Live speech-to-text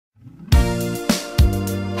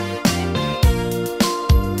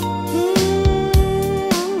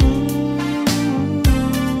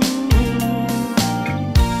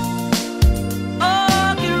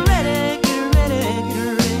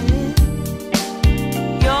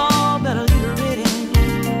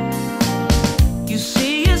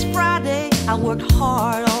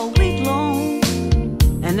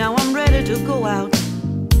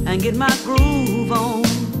and get my groove on.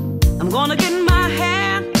 I'm gonna get my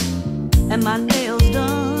hair and my nails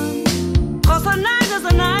done, 'cause tonight is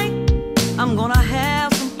the night I'm gonna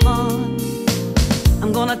have some fun.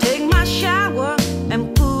 I'm gonna take my shower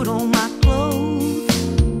and put on my clothes.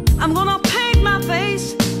 I'm gonna paint my face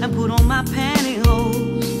and put on my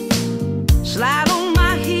pantyhose. Slide on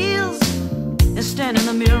my heels and stand in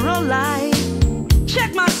the mirror light.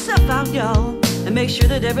 Check myself out, y'all, and make sure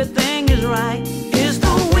that everything is right. It's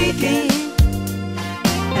the weekend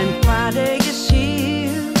and Friday is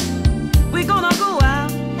here. We're gonna go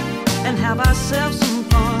out and have ourselves some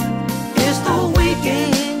fun. It's the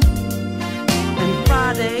weekend and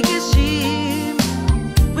Friday is here.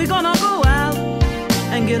 We're gonna go out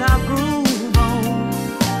and get our groove on.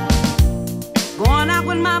 Going out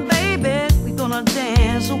with my baby, we're gonna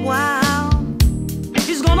dance a while.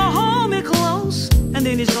 He's gonna hold me close and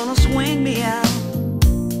then he's gonna swing me out.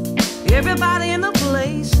 Everybody in the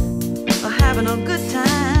place are having a good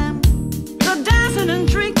time. They're dancing and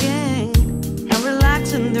drinking and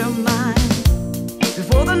relaxing their mind.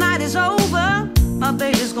 Before the night is over, my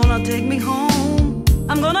baby's gonna take me home.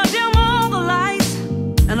 I'm gonna dim all the lights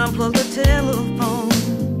and unplug the telephone.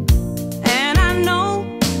 And I know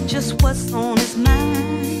just what's on his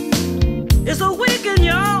mind. It's a weekend,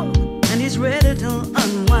 y'all, and he's ready to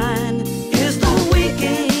unwind. It's the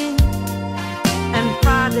weekend and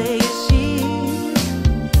Friday is here.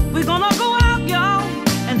 We're gonna go out, y'all,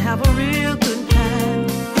 and have a real good time.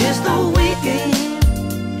 It's the weekend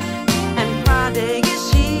and Friday is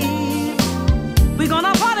here. We're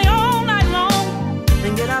gonna party all night long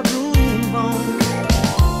and get our groove on.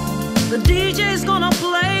 The DJ's gonna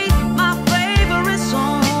play my favorite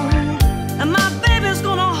song, and my baby's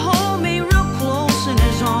gonna hold me real close in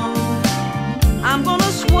his arms. I'm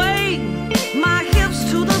gonna sway my hips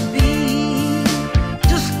to the beat.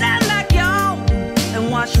 Just stand back, y'all,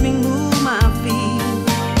 and watch me move my feet.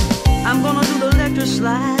 I'm gonna do the electric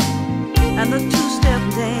slide and the two-step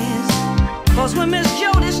dance, 'cause when Miss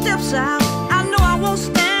Jody steps out, I know I won't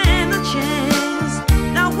stand a chance.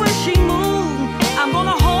 Now when she moves, I'm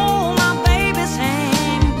gonna hold my baby's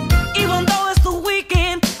hand. Even though it's the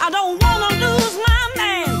weekend, I don't wanna lose my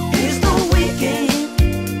man. It's the weekend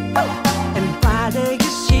and Friday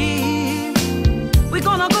is here. We're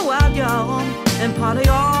gonna go out, y'all, and party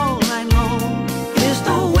all night long. It's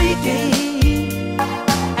the weekend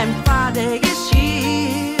and Friday is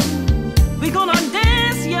here. We're gonna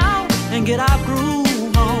dance, y'all, and get our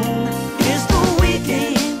groove on. It's the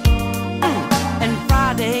weekend and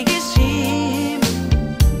Friday is here.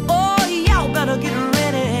 Oh, y'all better get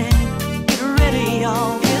ready,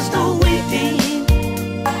 y'all. It's the weekend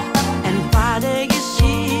and Friday is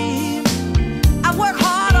here. I work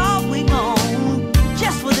hard all week long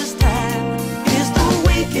just for this time. It's the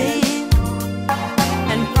weekend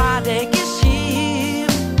and Friday is here.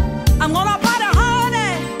 I'm gonna party hard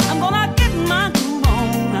and I'm gonna get my groove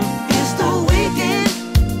on. It's the weekend.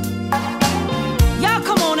 Y'all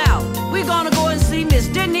come on out. We're gonna go and see Miss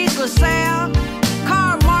Denise LaSalle,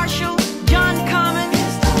 Carl Marshall, John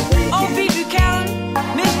Commons, O.B. Buchanan,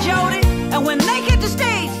 Miss Jody. And when they hit the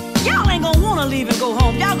stage, y'all ain't gonna wanna leave and go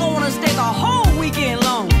home. Y'all gonna wanna stay the whole weekend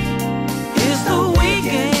long. It's the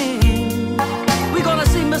weekend. We're gonna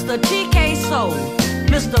see Mr. T.K. Soul,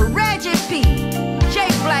 Mr. Reggie P.,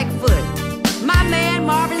 Jake Blackfoot, my man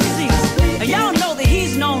Marvin Cease. And y'all know that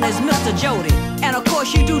he's known as Mr. Jody. And of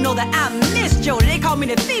course you do know that I'm Miss Jody. They call me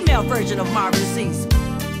the female version of Marvin Cease.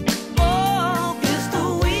 Oh, it's the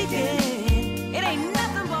weekend. It ain't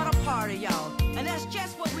nothing but a party, y'all. And that's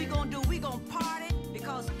just what we gonna do. We gonna party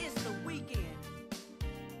because it's the weekend.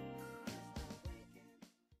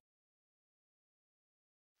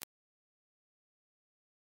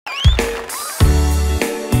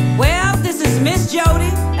 Well, this is Miss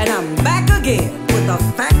Jody, and I'm back again with the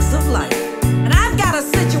facts of life. And I've got a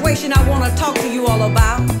situation I want to talk to you all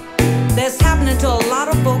about that's happening to a lot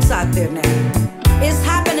of folks out there now. It's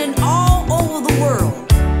happening all over the world,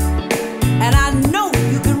 and I know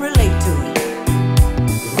you can relate to it.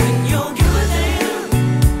 When you give a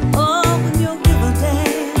damn, oh, when you give a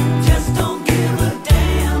damn, just don't give a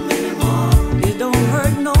damn anymore. It don't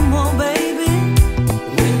hurt no more, baby.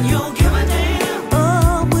 When you give a damn,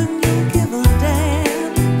 oh, when you give a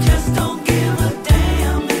damn, just don't give a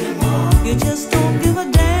damn anymore. You just don't give a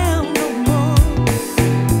damn no more.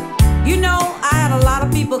 You know, I had a lot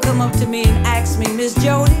of people come up to me and ask me, Miss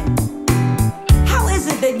Jody, how is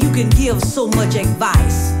it that you can give so much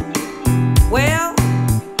advice? Well,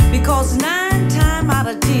 because 9 times out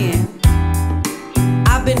of 10,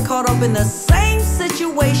 I've been caught up in the same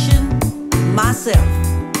situation myself.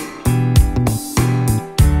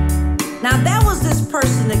 Now that was this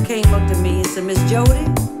person that came up to me and said, Miss Jody,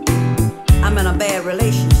 I'm in a bad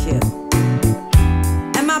relationship.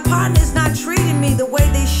 And my partner's not treating me the way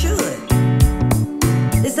they should.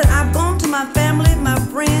 They said, I've gone to my family, my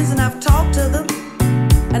friends, and I've talked to them.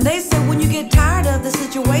 And they said, when you get tired of the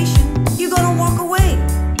situation, you're gonna walk away.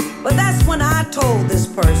 But that's when I told this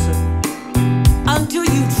person, until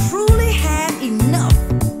you truly have enough,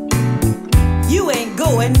 you ain't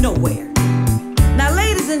going nowhere. Now,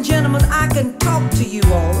 ladies and gentlemen, I can talk to you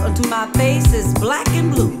all until my face is black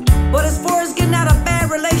and blue. But as far as getting out of a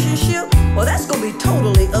bad relationship, well, that's gonna be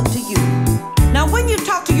totally up to you. Now, when you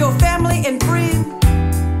talk to your family and friends,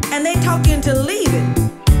 and they talk you into leaving,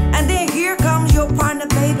 and then here comes your partner,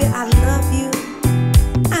 baby, I love you,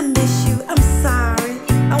 I miss you, I'm sorry,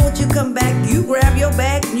 I want you to come back. You grab your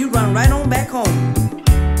bag and you run right on back home.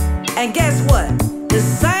 And guess what? The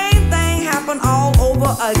same thing happened all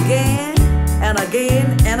over again and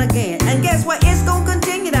again and again. And guess what? It's gonna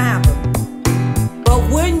continue to happen. But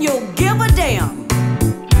when you give a damn,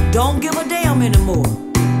 don't give a damn anymore,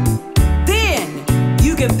 then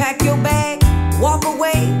you can pack your bag, walk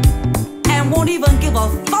away, and won't even give a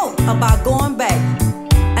thought about going back.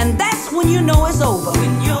 And that's when you know it's over.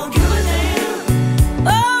 When you give a damn,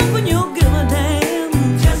 oh, when you give a damn,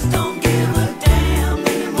 just don't give a damn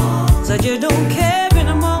anymore. So you don't care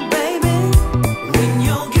anymore, baby. When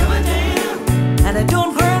you give a damn, and it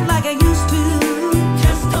don't hurt like it used to.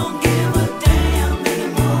 Just don't give a damn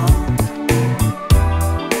anymore.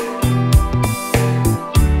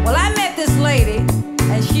 Well, I met this lady,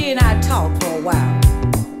 and she and I talked for a while.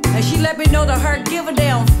 And she let me know that her give a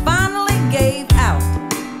damn finally gave out.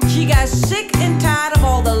 She got sick and tired of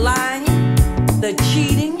all the lying, the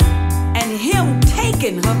cheating, and him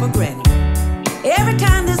taking her for granted. Every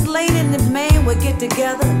time this lady and this man would get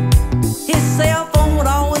together, his cell phone would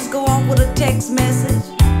always go off with a text message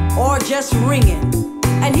or just ringing.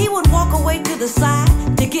 And he would walk away to the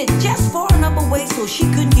side to get just far enough away so she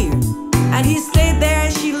couldn't hear. And he stayed there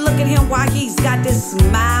and she looked at him while he's got this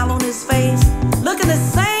smile on his face, looking the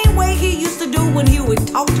same way he used to do when he would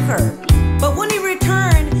talk to her. But when he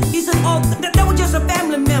returned, he said, oh, that was just a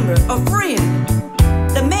family member, a friend.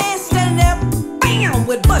 The man standing there, bam,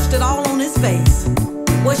 with busted all on his face.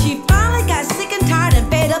 Well, she finally got sick and tired and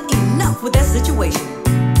fed up enough with that situation.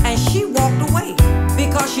 And she walked away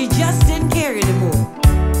because she just didn't care anymore.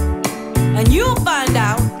 And you'll find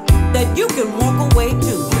out that you can walk away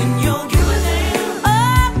too. When you give a damn,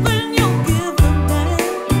 oh, when you give a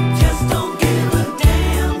damn, just don't give a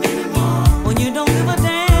damn anymore. When you don't give a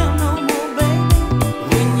damn no more, baby.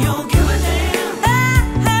 When you give a damn,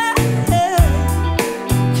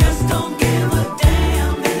 just don't give a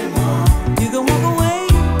damn anymore. You can walk away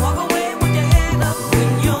with your head up. When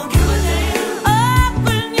you give a damn, oh,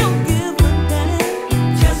 when you give a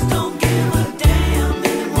damn, just don't give a damn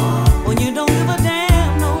anymore. When you don't give a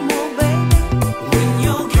damn no more, baby. When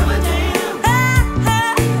you give a damn,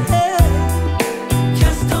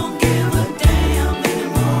 just don't give a damn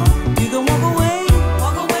anymore. You can walk away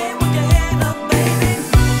with your head up, baby.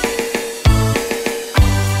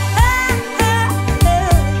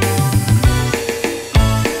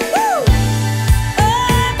 Woo! When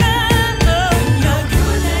you give a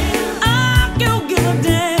damn, I don't give a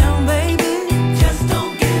damn, baby. Just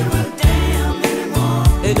don't give a damn anymore.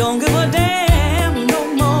 They don't give a damn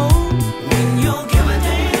no more. When you give a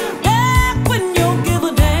damn, when you give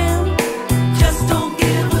a damn, just don't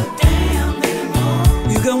give a damn anymore.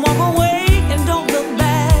 You can walk away and don't look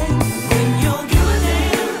back. When you give a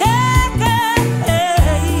damn,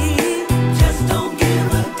 just don't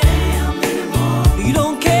give a damn anymore. You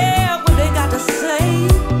don't care what they got to say.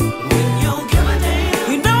 When you give a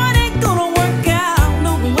damn, you know it ain't gonna work out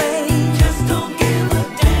no way. Just don't give a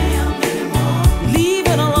damn anymore. Leave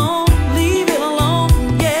it alone,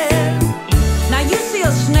 yeah. Now you see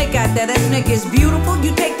a snake out there, that snake is beautiful,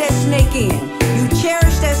 you take that snake in. You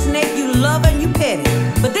cherish that snake, you love it, and you pet it.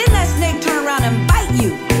 But then that snake turn around and bite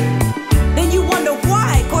you. Then you wonder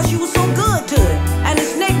why, cause you were so good to it. And the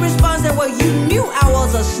snake responds that, well, you knew I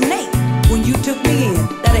was a snake when you took me in.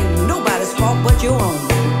 That ain't nobody's fault but your own.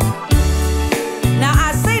 Now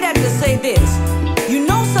I say that to say this. You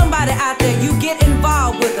know somebody out there, you get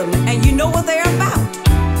involved with them, and you know what they're about.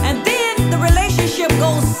 And then the relationship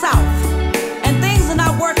goes south, and things are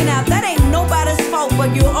not working out. That ain't nobody's fault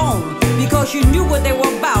but your own, because you knew what they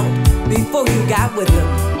were about before you got with them.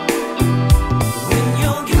 When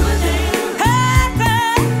you give a damn,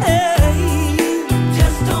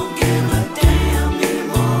 just don't give a damn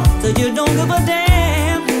anymore. So you don't give a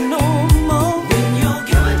damn no more. When you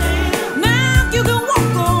give a damn, now you can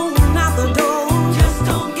walk on out the door. Just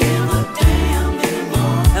don't give a damn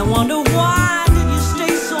anymore. And wonder why.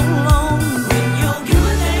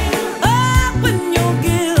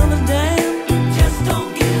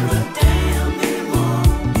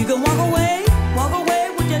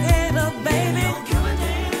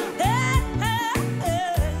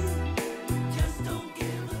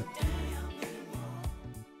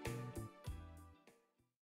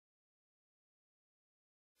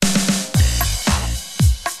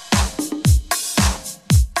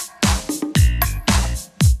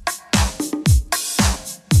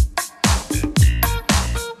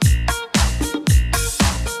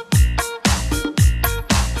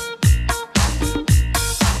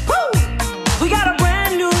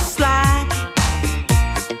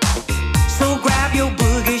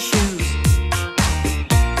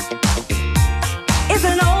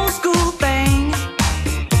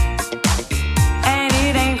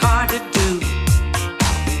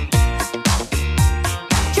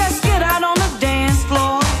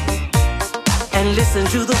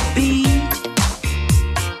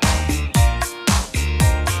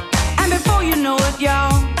 what,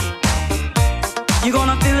 y'all? You're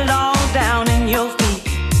gonna feel it all down in your feet.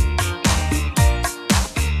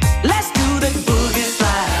 Let's do the boogie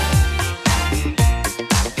slide.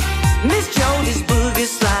 Miss Jody's boogie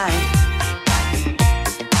slide.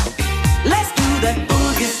 Let's do that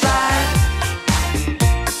boogie slide.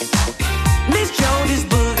 Miss Jody's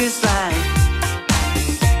boogie slide.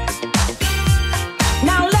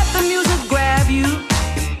 Now let the music grab you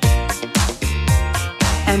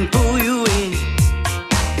and pull you in.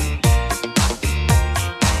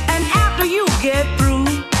 And after you get through,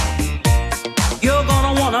 you're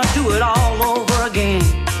gonna wanna do it all over again.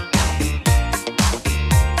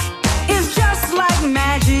 It's just like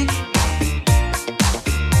magic,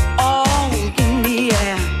 all in the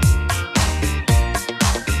air.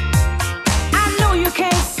 I know you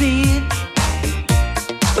can't see it,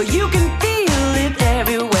 but you can feel it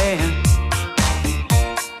everywhere.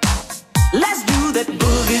 Let's do that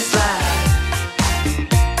boogie slide.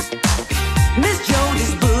 Miss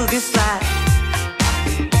Jody's boogie slide.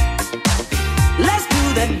 Let's do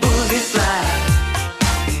that boogie slide.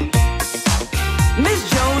 Miss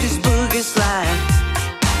Jody's boogie slide.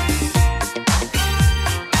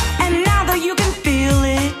 And now that you can feel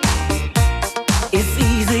it, it's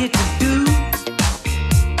easy to do.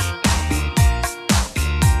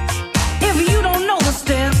 If you don't know the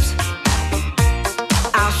steps,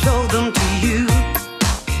 I'll show them to you.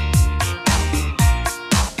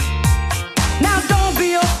 Now don't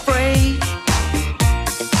be afraid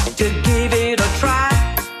to give it a try.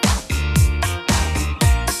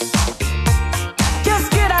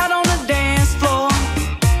 Just get out on the dance floor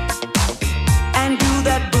and do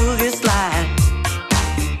that boogie slide.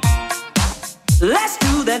 Let's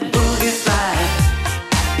do that boogie slide.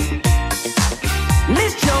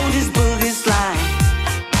 Miss Jody's boogie slide.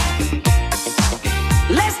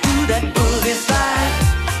 Let's do that boogie slide.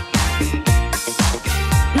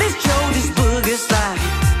 Miss Jody's boogie slide.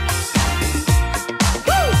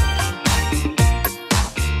 Woo!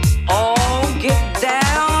 Oh, get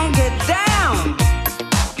down, get down.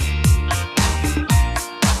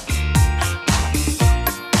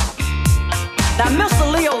 Now, Mr.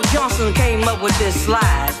 Leo Johnson came up with this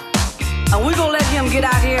slide, and we're gonna let him get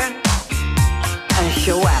out here and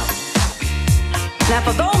show out. Now,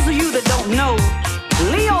 for those of you that don't know,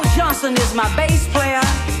 Leo Johnson is my bass player,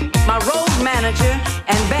 my road manager,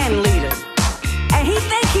 and band leader. And he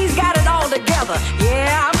think he's got it all together.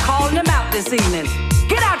 Yeah, I'm calling him out this evening.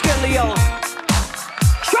 Get out here, Leo.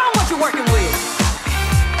 Show him what you're working with.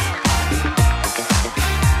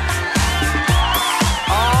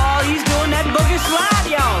 Oh, he's doing that boogie slide,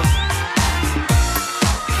 y'all.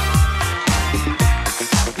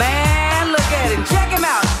 Man, look at him. Check him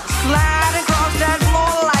out. Sliding across that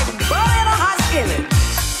floor like butter in a hot skillet.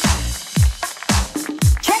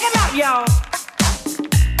 Check him out, y'all.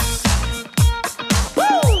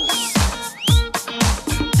 Woo!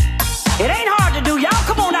 It ain't hard to do. Y'all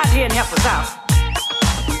come on out here and help us out.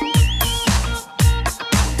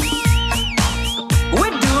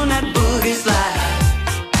 We're doing that boogie slide.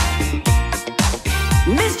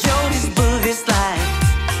 Miss Jody's boogie slide.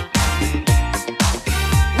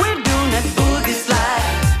 We're doing that boogie slide.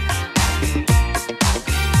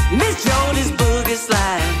 Miss Jody's boogie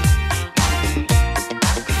slide.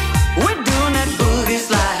 We're doing that boogie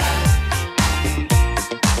slide.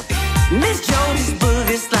 Miss Jody's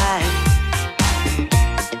boogie slide.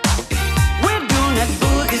 We're doing that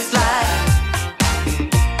boogie slide.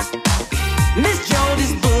 Miss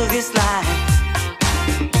Jody's boogie slide.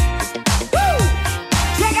 Woo!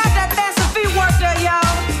 Check out that fancy feet work there,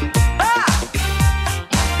 y'all. Ah!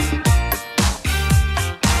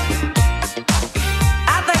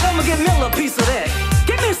 I think I'm gonna give me a little piece of that.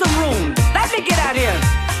 Give me some room. Let me get out here.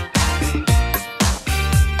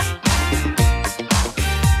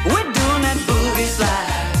 We're doing that boogie slide.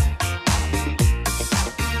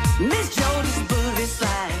 Miss Jody's boogie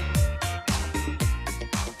slide.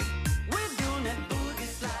 We're doing that boogie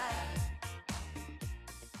slide.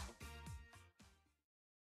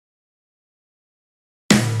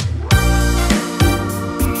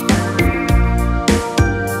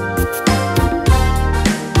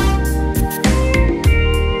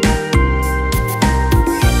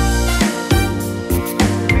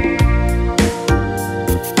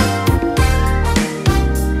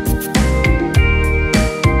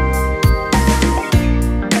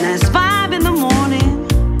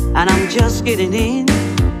 Just getting in,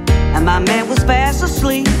 and my man was fast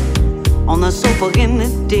asleep on the sofa in the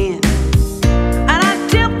den. And I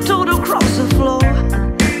tiptoed across the floor,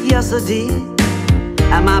 yes I did.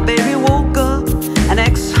 And my baby woke up and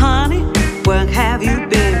asked, honey, where have you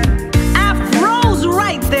been? I froze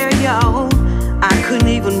right there, y'all. I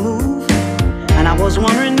was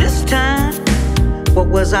wondering this time, what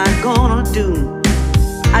was I gonna do?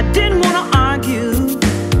 I didn't wanna argue,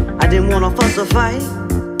 I didn't wanna fuss or fight,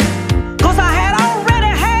 'cause I had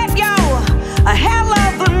already had, yo, a hell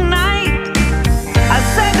of a night. I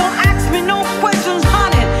said, don't ask me no questions,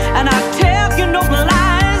 honey, and I'll tell you no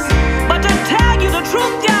lies. But to tell you the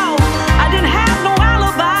truth, yo, I didn't have no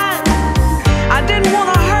alibi. I didn't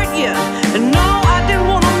wanna hurt you, and no, I didn't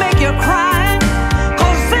wanna make you cry.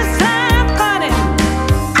 'Cause this time, honey,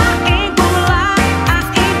 I ain't gonna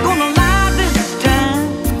lie this time.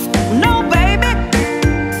 No, baby,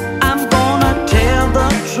 I'm gonna tell the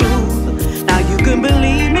truth. Now you can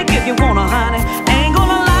believe me if you wanna, honey. Ain't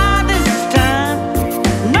gonna lie this time.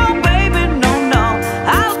 No, baby, no,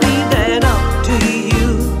 I'll leave that up to you.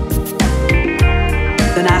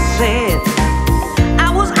 Then I said, I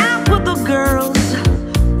was out with the girls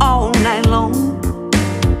all night long.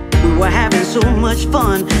 We were having so much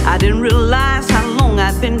fun, I didn't realize how long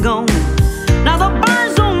I'd been gone. Now the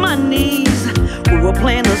burns on my knees, we were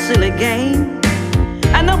playing a silly game,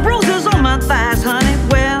 and the bruises on my thighs, honey,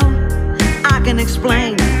 well, I can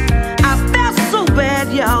explain. I felt so bad,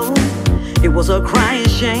 y'all, it was a crying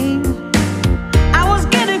shame. I was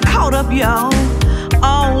getting caught up, y'all,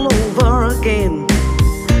 all over again.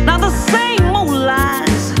 Now the same old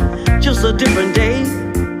lies, just a different day.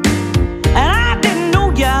 And I didn't know,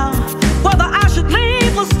 y'all, whether I should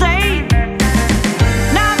leave or stay.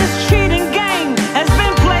 Now this cheating game has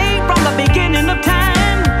been played from the beginning of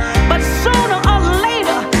time. But sooner or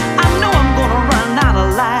later, I know I'm gonna run out of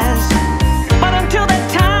lies. But until that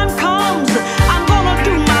time comes, I'm gonna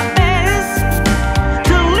do my best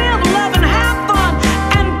to live, love, and have fun,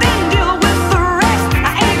 and then deal with the rest.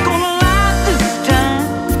 I ain't gonna lie this time.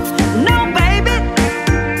 No, baby,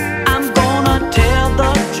 I'm gonna tell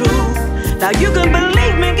the truth. Now you can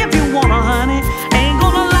believe me if you wanna, honey. Ain't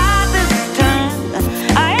gonna lie this time.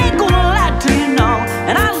 I ain't gonna lie to you, no,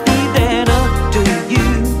 and I'll leave that up to you.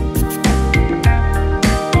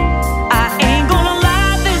 I ain't gonna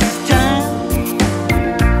lie this time.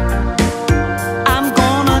 I'm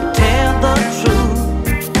gonna tell the truth.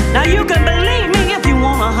 Now you can believe me if you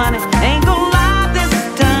wanna, honey. Ain't gonna lie this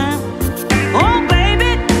time. Oh,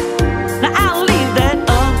 baby, now I'll leave that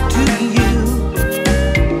up to you.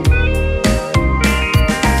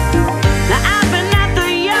 Now I've been after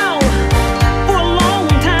you for a long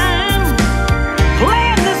time,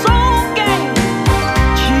 playing this old game,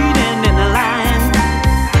 cheating and lying.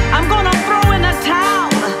 I'm gonna throw in the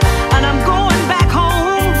towel and I'm going back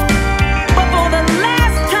home. But for the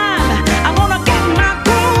last time, I'm gonna get my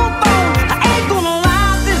groove on. I ain't gonna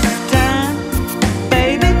lie this time,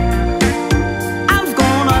 baby. I'm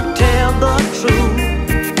gonna tell the truth.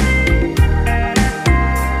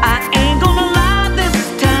 I ain't gonna lie this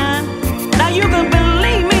time. Now you can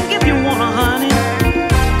believe me if you wanna, honey.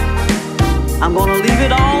 I'm gonna leave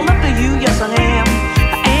it all up to you, yes I am.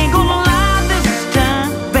 I ain't gonna lie this time,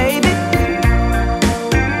 baby.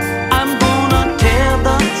 I'm gonna tell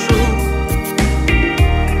the truth.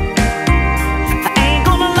 I ain't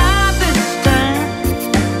gonna lie this time.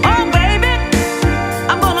 Oh, baby,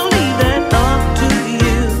 I'm gonna leave that up to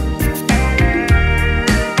you.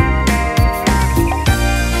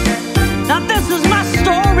 Now this is my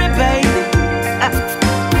story, baby,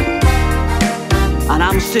 and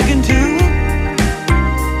I'm sticking to it.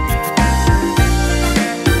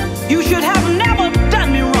 You should have never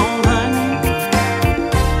done me wrong, honey,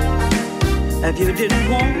 if you didn't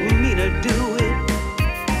want me to do it.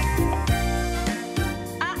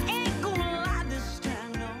 I ain't gonna lie this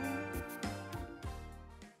time, no.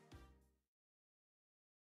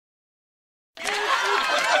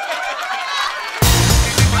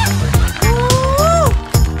 Ooh,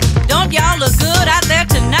 don't y'all look good out there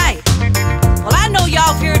tonight? Well, I know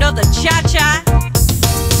y'all heard of the cha-cha,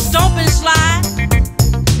 stomp and slide,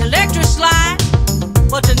 electric slide.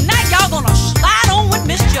 But tonight y'all gonna slide on with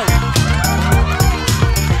Miss Jody.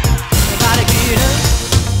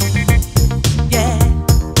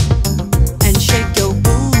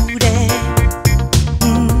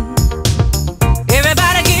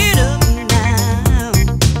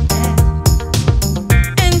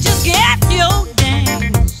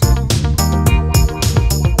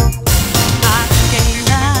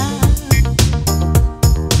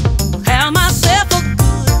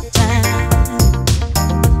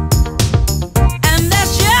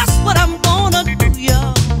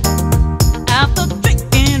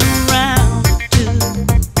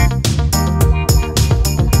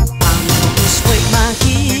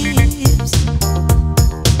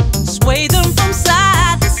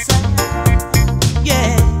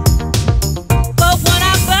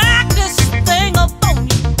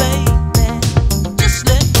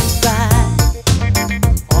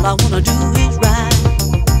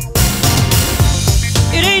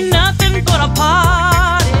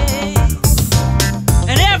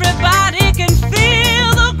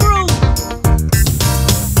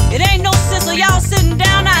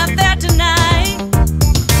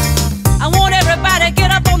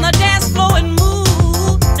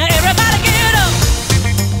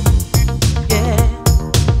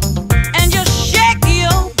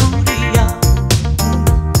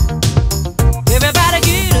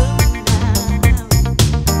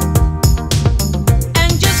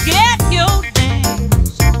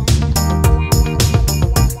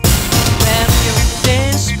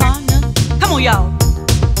 on, y'all.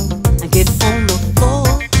 And get on the floor.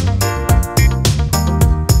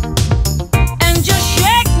 And just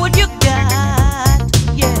shake what you got,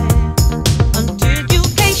 yeah, until you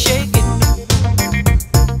can't shake it no more.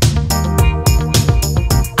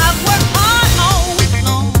 I've worked hard all week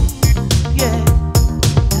long,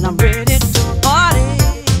 yeah, and I'm ready to party.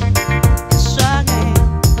 Yes, I am.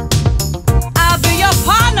 I'll be your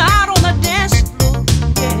partner out on the dance floor,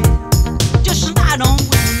 yeah. Just slide on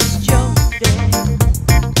with Miss Jody.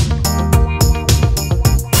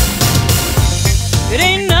 It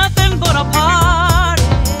ain't nothing but a party,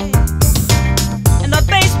 and the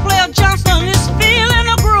bass player Johnson is feeling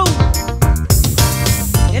the groove.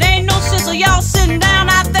 It ain't no sense of y'all sitting down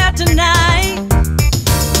out there tonight.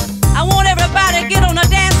 I want everybody to get on the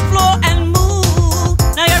dance floor and move.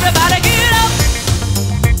 Now everybody get up,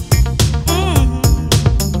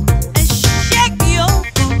 and shake your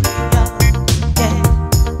booty, y'all. Yeah.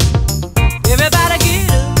 Everybody get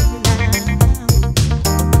up now,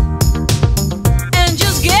 and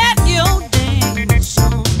just get your dance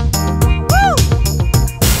on. Woo!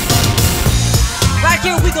 Right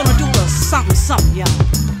here we gonna do a little something, something, y'all.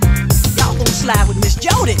 Y'all gonna slide with Miss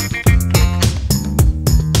Jody.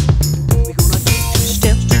 We're gonna take 2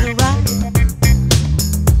 steps to the right,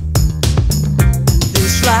 then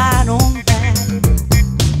slide on back,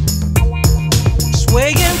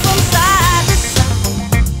 swaying from side to side.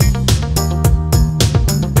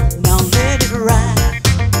 Now let it ride.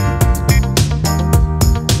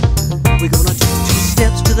 We're gonna take 2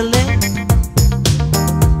 steps to the left,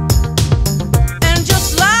 and just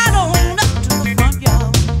slide on up to the front,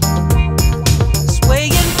 y'all.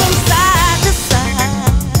 Swaying from side to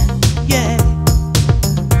side, yeah,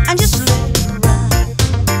 and just let it ride.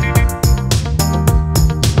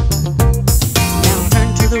 Now turn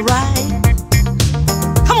to the right.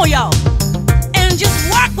 Come on, y'all, and just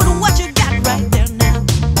work with what you got right there now,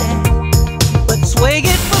 yeah. But sway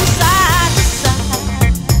it from side to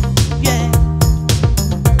side, yeah,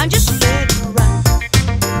 and just let it ride.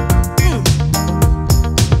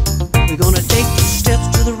 We're gonna take 2 steps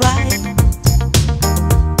to the right,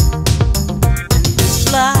 and then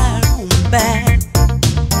slide on back,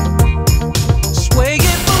 sway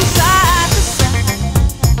it from side to side,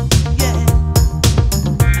 yeah,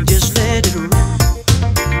 and just let it ride.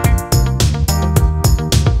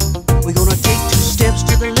 We're gonna take 2 steps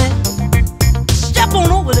to the left, step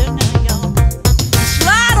on over there now, y'all, and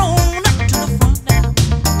slide on up to the front now,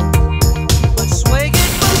 but sway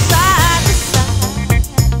it from side to side,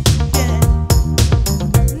 yeah.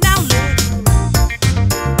 Now let it ride.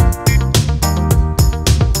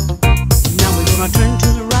 Now we're gonna turn to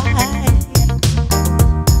the right,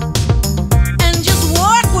 and just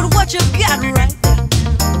work with what you got right there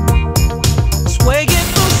now. Sway it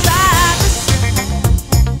from side to side,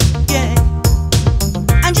 yeah,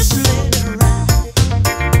 and just let it ride.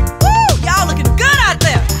 Woo! Y'all looking good out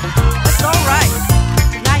there. That's all right.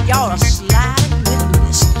 Tonight y'all are sliding with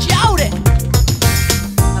Miss Jody.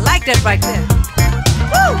 I like that right there.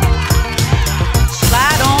 Woo!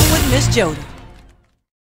 Slide on with Miss Jody.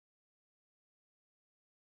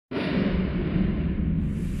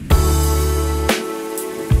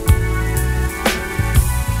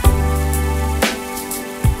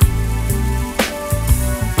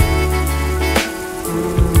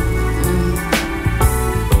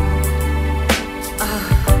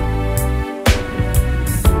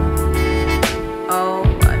 Oh,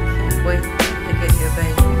 I can't wait to get here,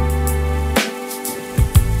 baby.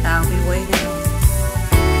 I'll be waiting.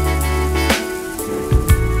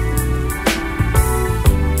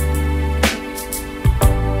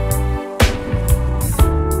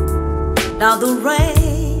 Now the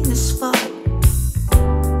rain is falling,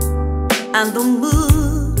 and the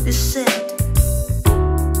mood is set.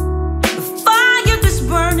 The fire is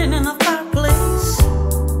burning in the fireplace,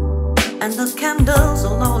 and the candles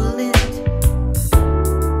are all lit.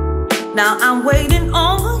 Now I'm waiting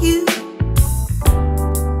on you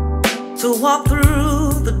to walk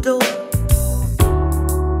through the door.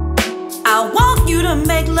 I want you to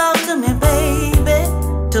make love to me, baby,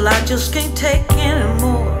 till I just can't take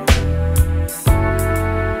anymore.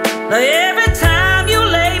 Every time you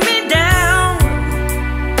lay me down,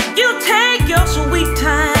 you take your sweet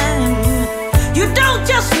time. You don't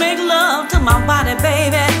just make love to my body,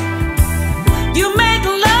 baby, you make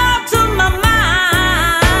love to my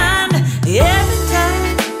mind. Every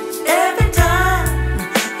time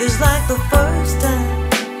is like the first time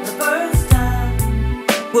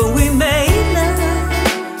when we made love.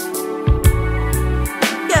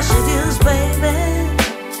 Yes, it is, baby.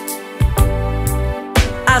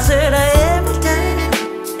 I said every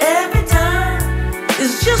time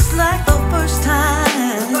is just like like the first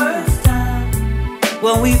time,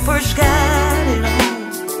 when we first got it on.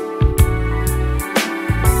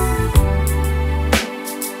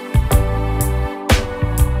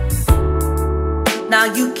 Now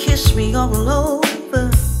you kiss me all over,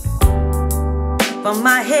 from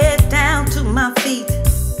my head down to my feet.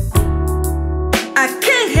 I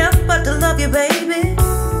can't help but to love you, baby,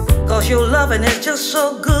 'cause your loving is just so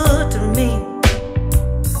good to me.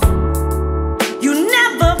 You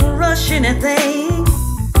never rush anything,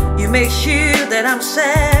 you make sure that I'm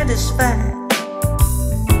satisfied.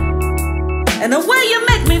 And the way you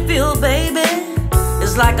make me feel, baby,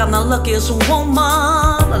 is like I'm the luckiest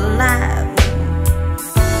woman alive.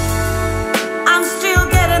 I'm still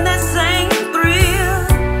getting that same thrill,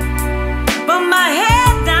 from my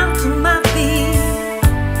head down to my feet,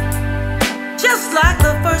 just like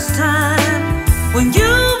the first time when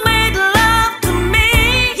you made love to me.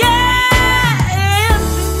 Yeah,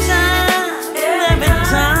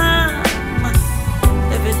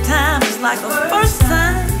 every time it's like the first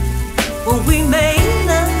time when we made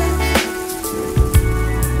love.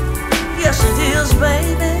 Yes, it is,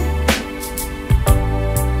 baby.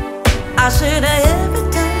 I said every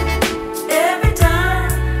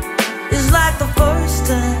time is like the first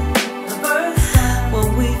time, when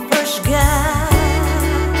we first got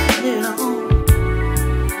it on.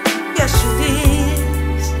 Yes, it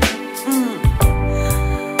is.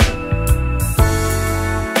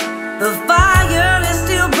 The fire is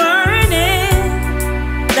still burning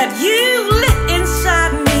that you lit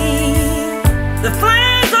inside me. The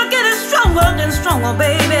flames are getting stronger and stronger,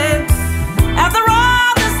 baby. After all,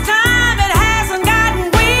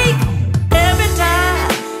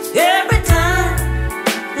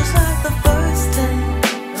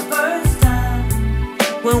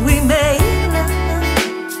 when we made love.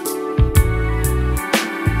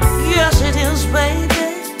 Yes, it is, baby.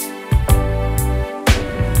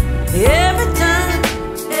 Every time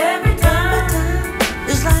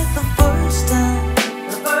it's like the first time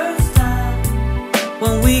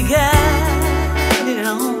when we got it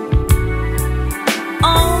on.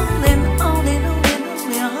 On and on and on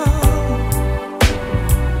and on.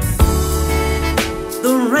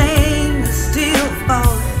 The rain is still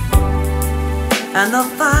falling, and the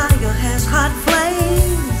fire has hot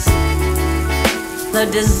flames. The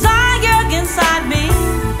desire inside me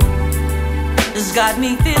has got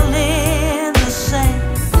me feeling the same.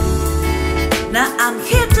 Now I'm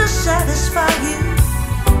here to satisfy you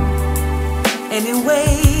any way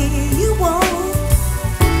you want.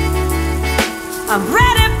 I'm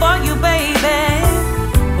ready for you, baby,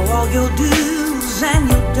 for all your do's and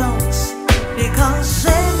your don'ts, because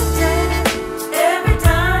every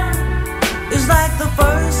time it's like the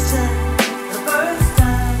first time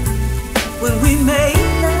when we made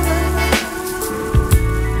love.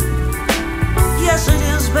 Yes, it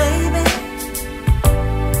is, baby.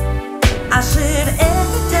 I said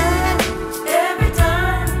every time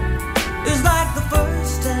it's like the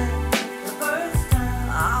first time.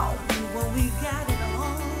 Oh, when we got it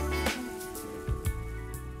on.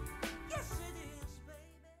 Yes, it is,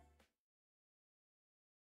 baby.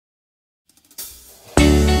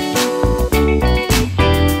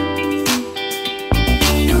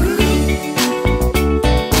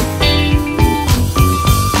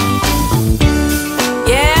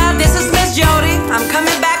 Jody, I'm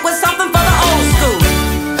coming back with something for the old school,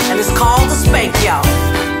 and it's called the Spank, y'all.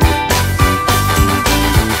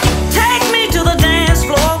 Take me to the dance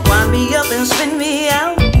floor, wind me up and spin me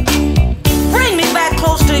out. Bring me back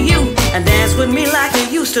close to you and dance with me like you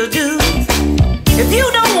used to do. If you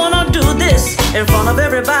don't wanna do this in front of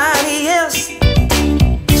everybody else,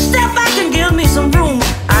 step back and give me some room.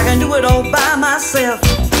 I can do it all by myself.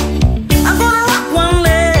 I'm gonna rock one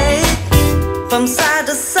leg from side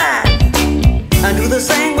to side, I do the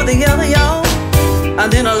same with the other, y'all,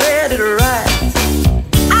 and then I let it ride.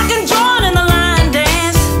 I can join in the line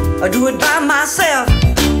dance or do it by myself.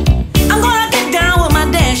 I'm gonna get down with my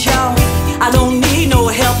dance, y'all. I don't need no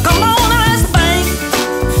help. Come on, let's spank.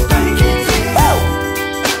 Woo!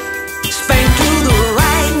 Spank to the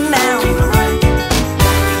right now.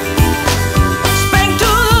 Spank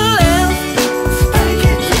to the left.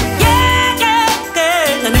 Yeah,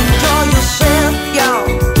 and enjoy yourself, y'all.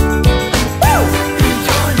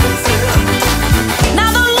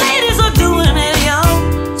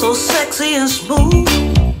 And smooth.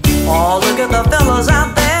 Oh, look at the fellas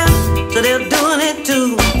out there, so they're doing it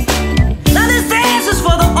too. Now this dance is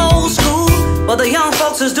for the old school, but the young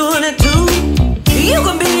folks is doing it too. You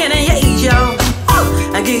can be any age, y'all,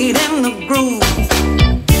 and get in the groove.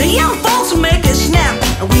 The young folks make it snap,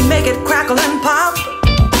 and we make it crackle and pop.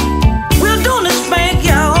 We're doing the Spank,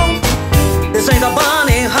 y'all.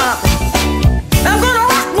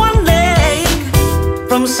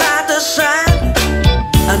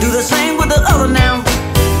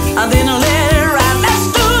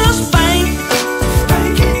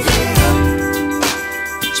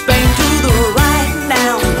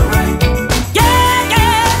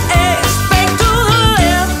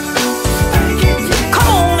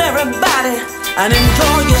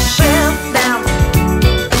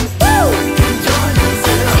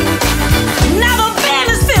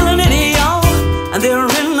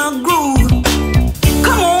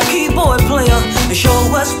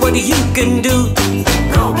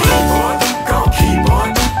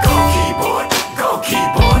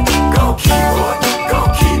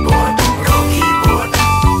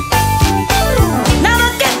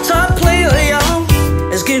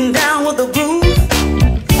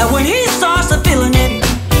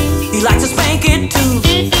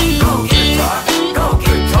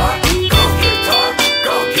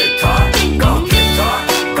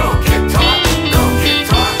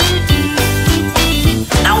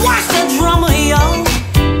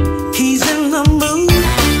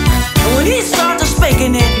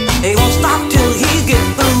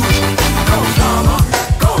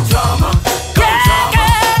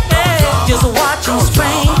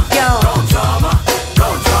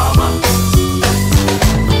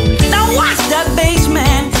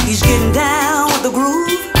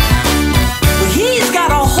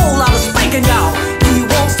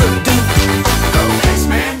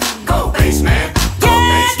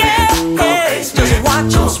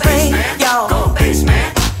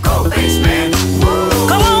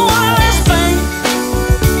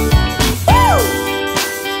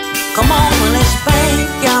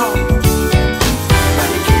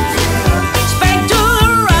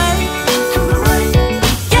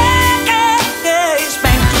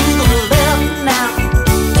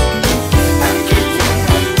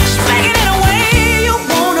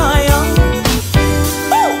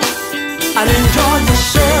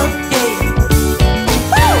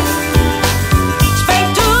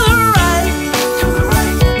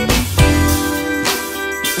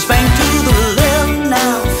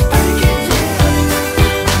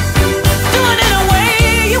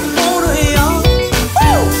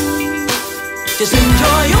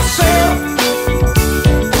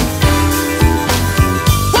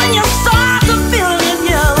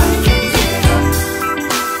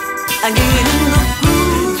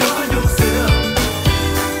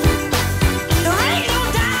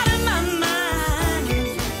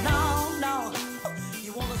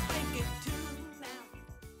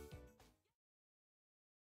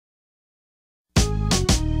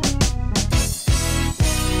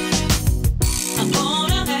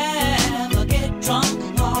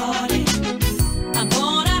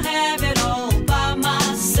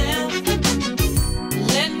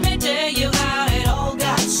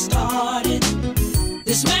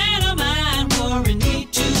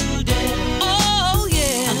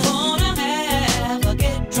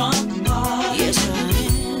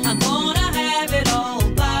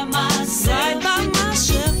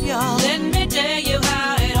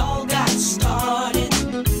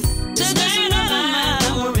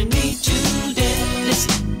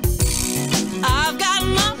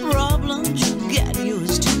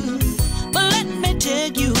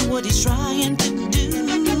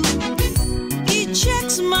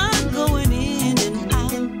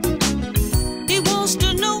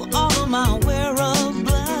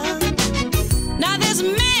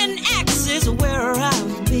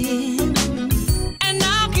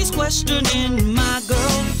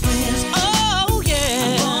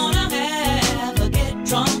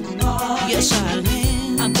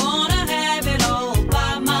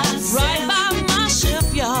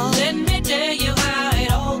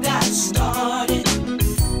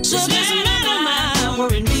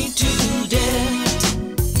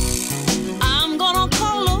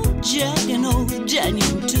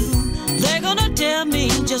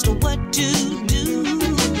 just what to do.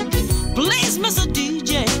 Please, Mr.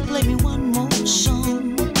 DJ, play me one more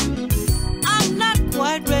song. I'm not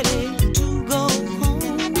quite ready to go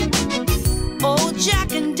home. Oh,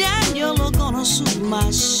 Jack and Daniel are gonna soothe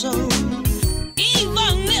my soul,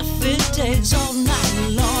 even if it takes all night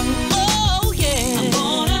long. Oh, yeah. I'm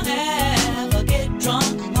gonna have a get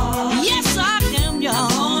drunk party. Yes, I am, y'all.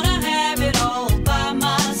 I'm gonna have it all by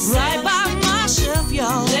myself. Right by myself,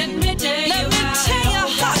 y'all. Let me tell you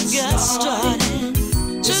how it got started.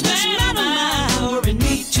 So this man of mine worried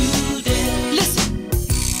me to death. Listen,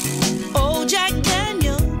 oh, Jack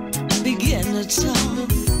Daniel began to talk.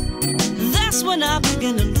 That's when I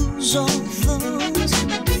began to lose all thoughts.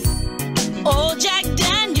 Oh, Jack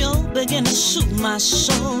Daniel began to soothe my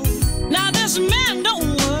soul. Now this man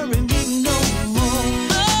don't worry me no more.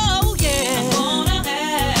 Oh, yeah. I'm gonna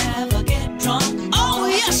have a get drunk. Oh,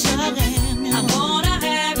 yes, I am. I'm gonna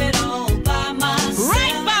have it all by myself.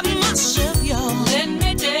 Right by myself, y'all. Let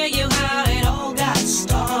me tell you how it all got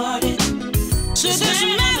started. So this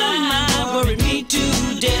man of mine worried me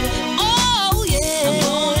to death. Oh, yeah. I'm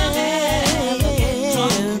gonna have a get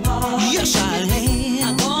drunk party. Yes, I am.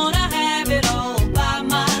 I'm gonna have it all by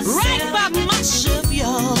myself. Right by myself,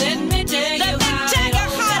 y'all. Let me tell you how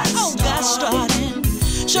it all got started.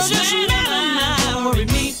 So this man of mine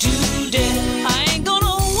worried me to death. I ain't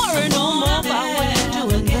gonna worry no more about what you're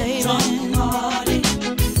doing, baby.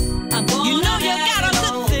 You know you got a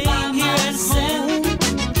good thing here at home.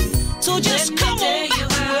 So just come on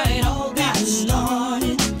back where it all got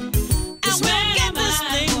started. And we'll get this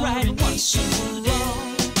thing right once and for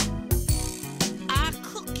all. I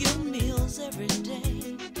cook your meals every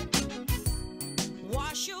day,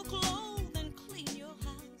 wash your clothes and clean your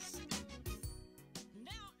house.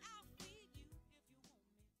 Now I'll feed you if you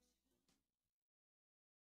want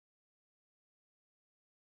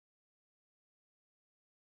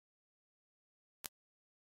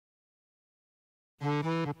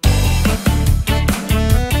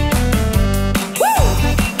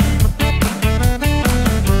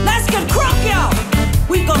me. Let's get crunk, y'all.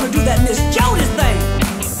 We're gonna do that Miss Jody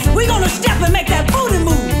thing. We're gonna step and make that booty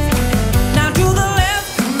move. Now to the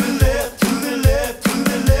left, To the left, to the left, to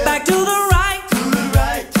the left, back to the right, to the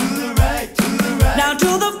right, to the right, to the right, now to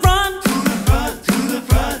the front. to the front, to the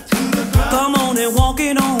front, to the front. Come on and walk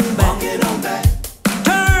it on back. Walk it on back.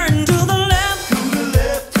 Turn to the left, To the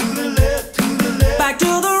left, to the left, to the left, back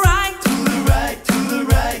to the right, to the right, to the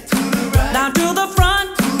right, to the right, now to the front.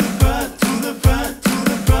 to the front, to the front, to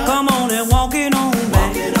the front. Come on and walk it on Walk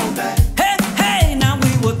back. it on back. Hey, hey, now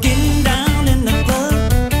we were getting down in the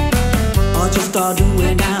club, or just start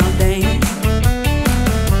doing our dance.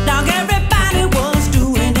 Now everybody was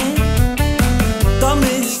doing it, the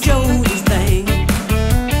Miss Jody's thing.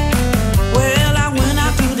 Well, I went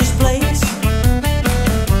out to this place,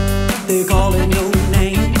 they calling your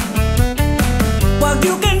name. Well,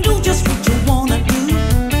 you can do just what you wanna do,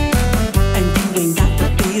 and you ain't got to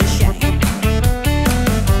be ashamed.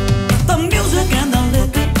 The music and the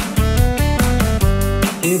liquor,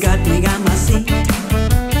 you got me on my seat.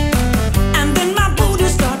 And then my booty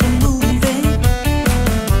started moving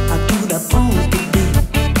to the funky beat.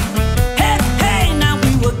 Hey, hey, now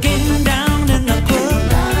we were getting down in the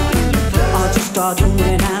club, or just start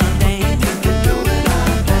doing our dance.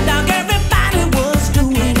 Now everybody was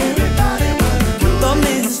doing it, the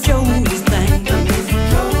Miss Jody's thing.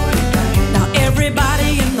 Now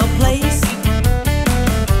everybody in the place,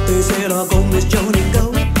 they said, "Oh, go Miss Jody,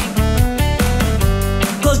 go."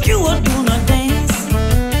 'Cause you were doing a dance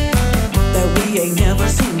that we ain't never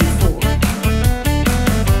seen before.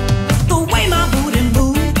 The way my booty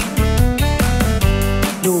moved,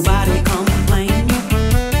 nobody complained.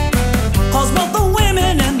 'Cause both the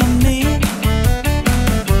women and the men,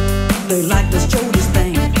 they like Miss Jody's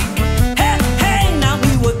thing. Hey, hey, now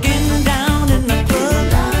we were getting down in the club,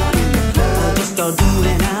 just start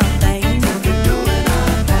doing our thing.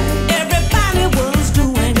 Everybody was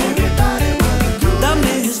doing it, the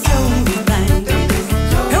Miss Jody thing.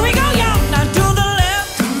 Here we go, y'all. Now to the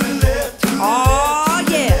left, To the left, to the oh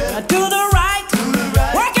yeah, to the right,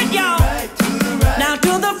 right, work it, y'all. right, to the right, Now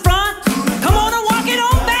to the front, come on and walk it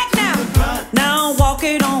on back now. Now walk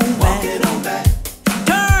it on walk back. it on back.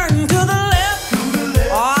 Turn to the left, To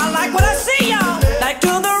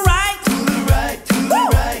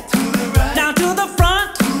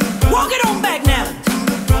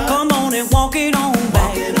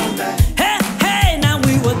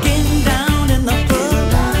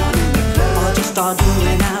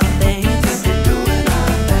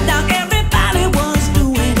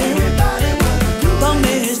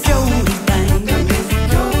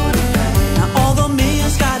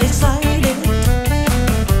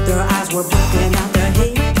were working out their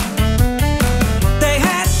head. They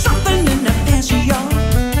had something in the fancy yard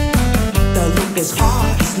that looked as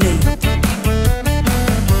hard as lead.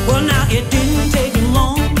 Well, now it didn't take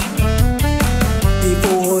long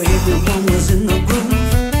before everyone was in the groove.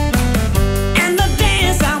 And the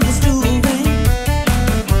dance I was doing,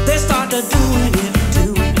 they started doing it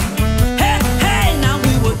too. Hey, hey, now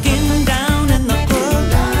we were getting down in the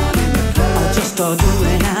club, just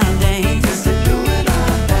doing our dance.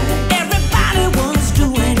 Everybody was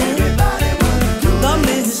doing it, the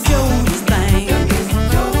Miss Jody's thing.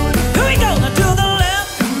 Here we go, now to the left,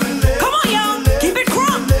 come on y'all, keep it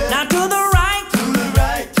crunk. Now to the right,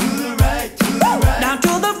 now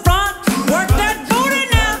to the front, work that booty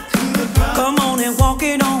now. Come on and walk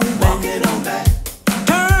it on back.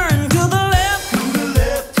 Turn to the left,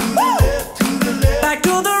 back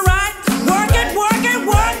to the right, work it, work it,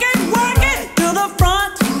 work it, work it to the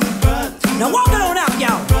front. Now walk it on out,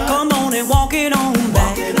 y'all. Come on and walk it on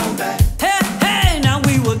back. Hey, hey, now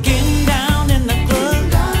we were getting down in the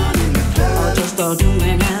club, just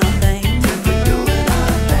doing our thing.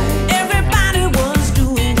 Everybody was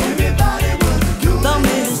doing it, the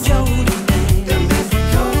Miss Jody thing.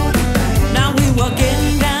 Now we were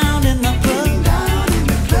getting down in the club,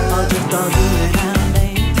 just doing our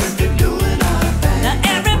thing. Now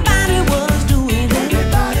everybody was doing it,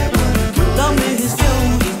 the Miss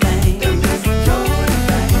Jody thing.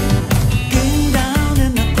 Getting down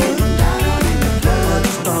in the club,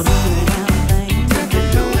 just doing our thing.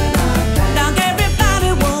 Now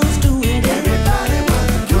everybody was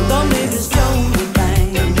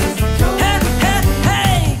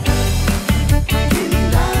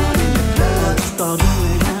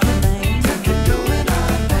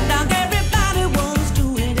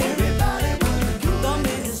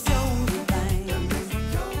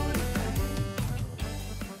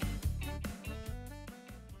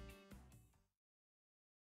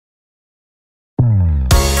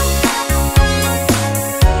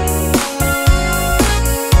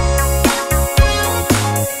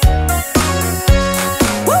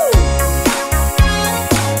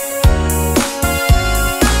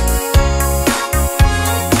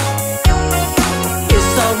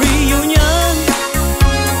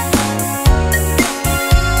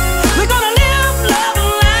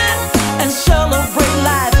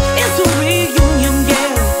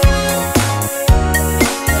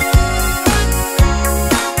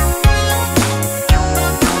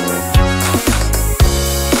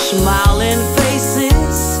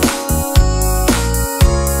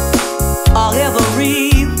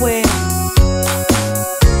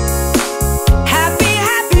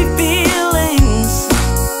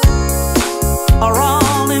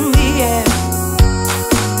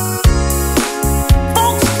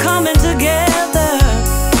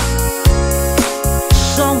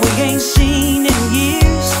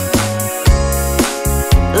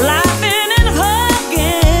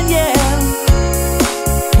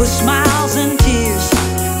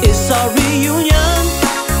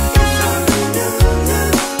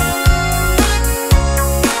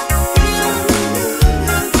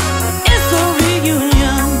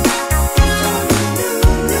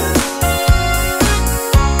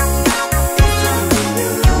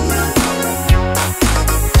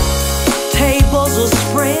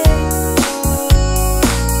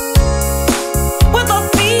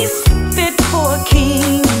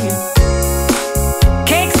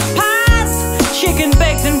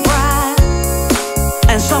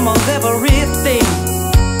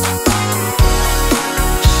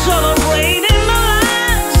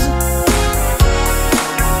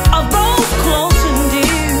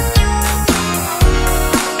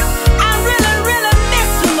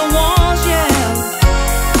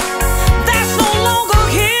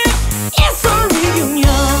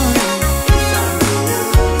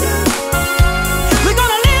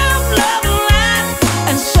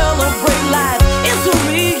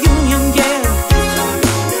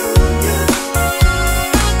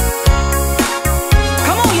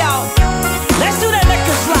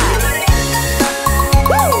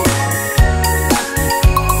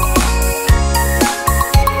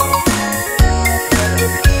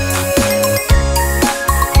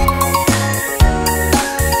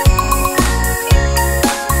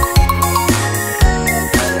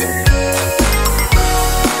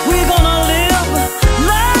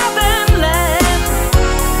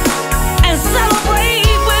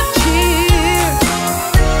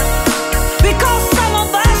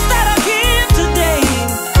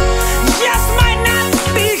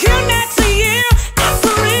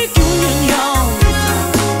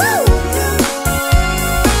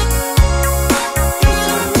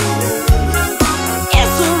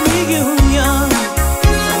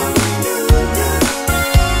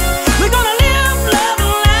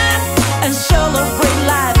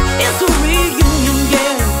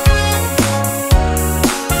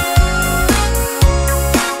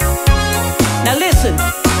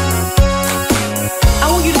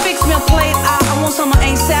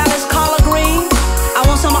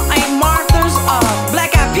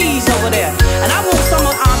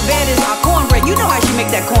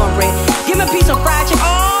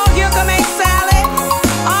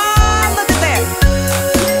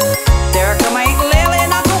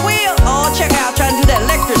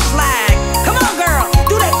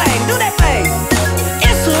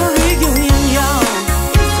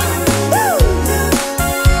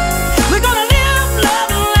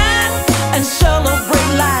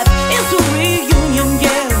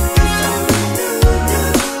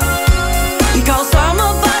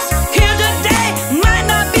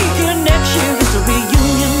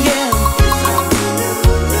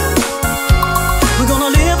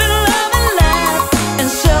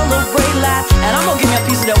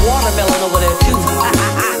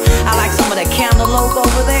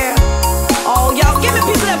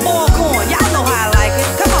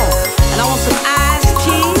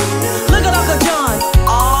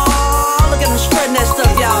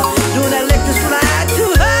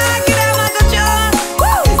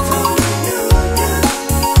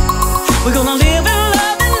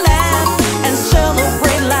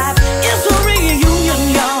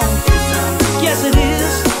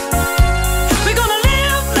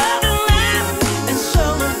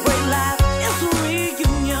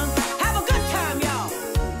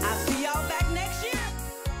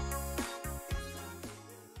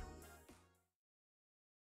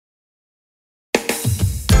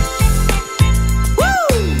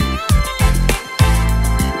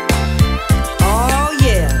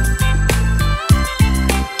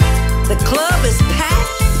Club is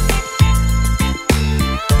packed,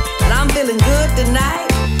 and I'm feeling good tonight.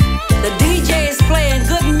 The DJ is playing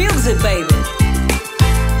good music, baby.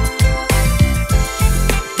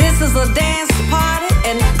 This is a dance party,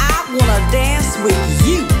 and I wanna dance with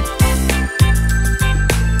you.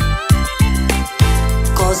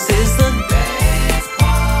 'Cause it's a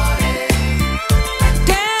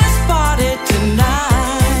dance party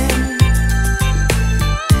tonight.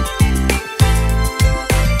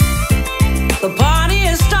 The party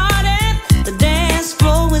is started, the dance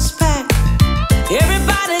floor is packed.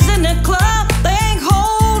 Everybody's in the club, they ain't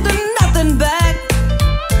holding nothing back.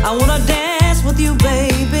 I wanna dance with you,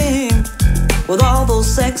 baby, with all those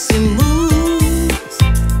sexy moves.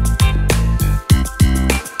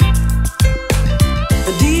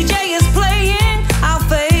 The DJ is playing our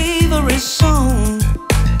favorite song.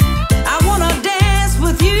 I wanna dance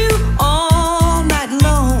with you all night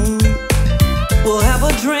long. We'll have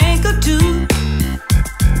a drink or two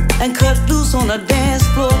and cut loose on the dance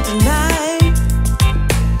floor tonight.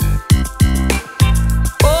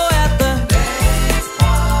 Oh, at the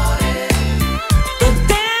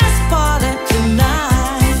dance party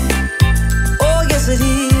tonight. Oh, yes it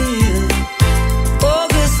is. Oh,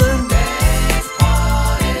 it's a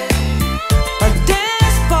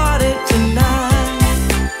dance party tonight.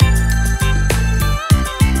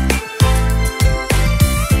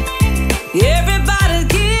 Everybody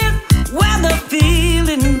give where they're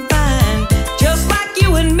feeling fine. Just like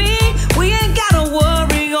you and me, we ain't gotta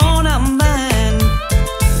worry on our mind.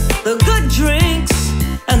 The good drinks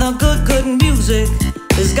and the good music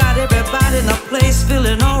has got everybody in a place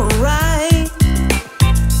feeling alright.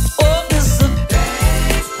 Oh, it's a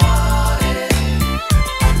dance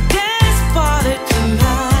party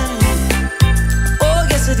tonight. Oh,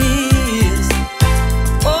 yes it is.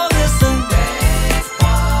 Oh, it's a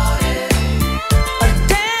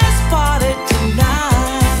dance party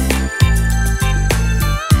tonight.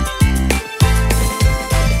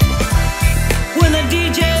 When the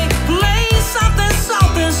DJ plays something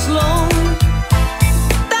soft and slow,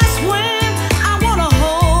 that's when I wanna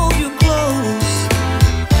hold you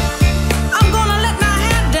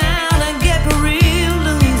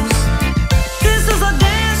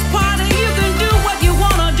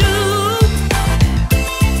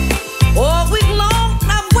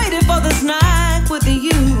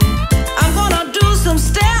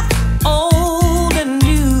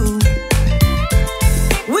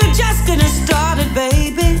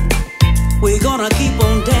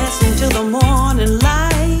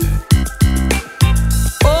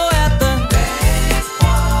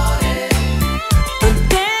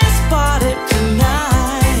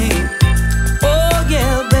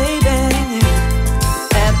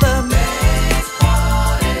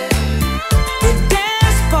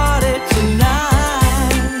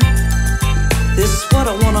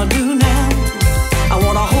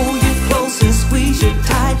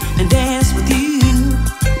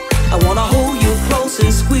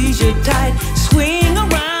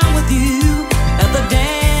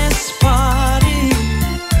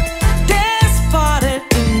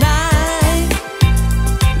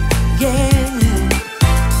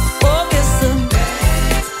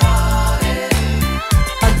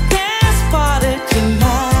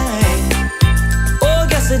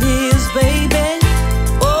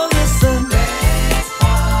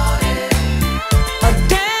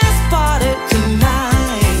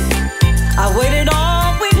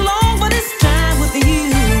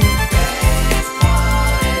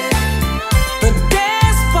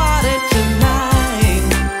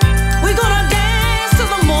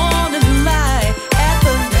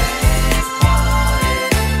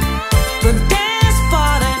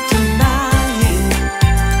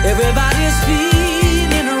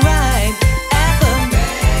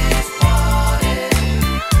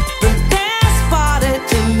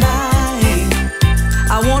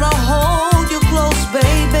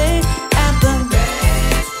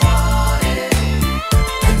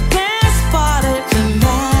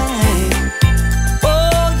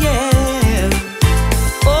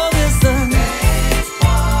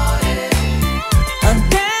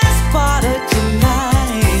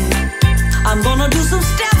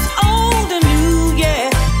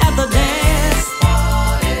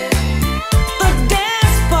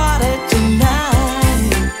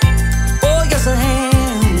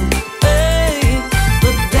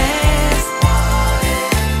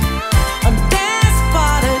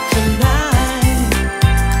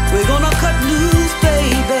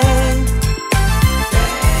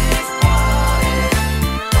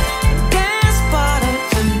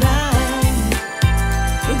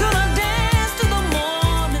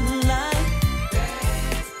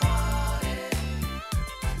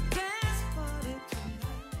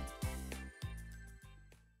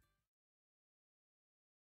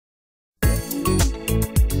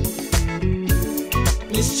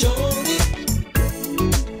Miss Jody.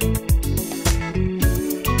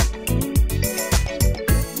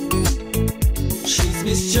 She's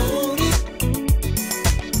Miss Jody.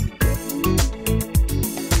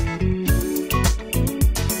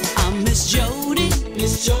 I'm Miss Jody.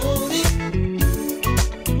 Miss Jody.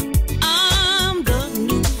 I'm the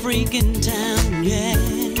new freak in town, yeah.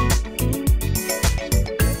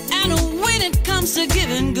 And when it comes to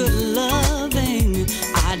giving good loving,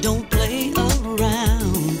 I don't play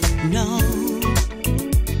around, no.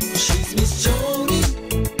 She's Miss Jody.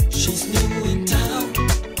 She's new in town.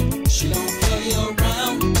 She don't play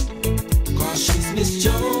around. 'Cause she's Miss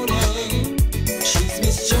Jody. She's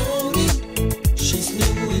Miss Jody. She's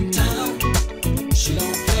new in town. She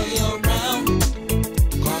don't play around.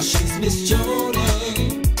 'Cause she's Miss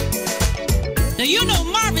Jody. Now you know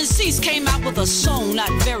Marvin Cease came out with a song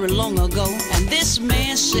not very long ago, and this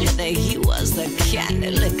man said that he was the candy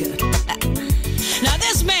liquor. Now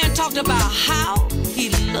this man talked about how he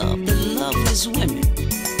loved to love his women.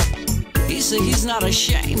 He said he's not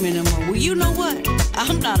ashamed anymore. Well, you know what?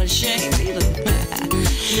 I'm not ashamed either.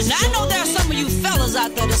 Now I know there are some of you fellas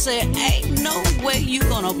out there that say, ain't no way you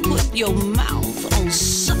gonna put your mouth on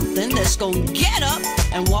something that's gonna get up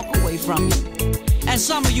and walk away from you. And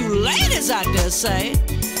some of you ladies out there say,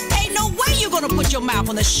 ain't no way you're gonna put your mouth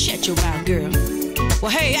on the shut your mouth, girl.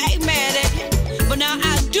 Well, hey, I ain't mad at you. But now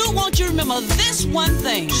I do want you to remember this one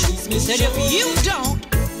thing, that if you don't,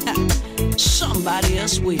 somebody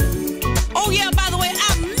else will. Oh yeah, by the way,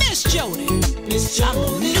 I miss Jody. Miss I'm a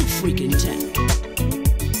Jody. new freak in town.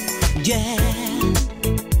 Yeah.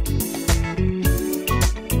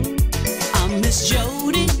 I'm Miss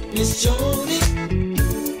Jody. Miss Jody.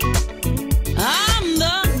 I'm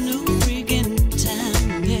the new freak in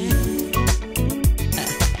town, yeah.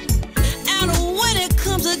 And when it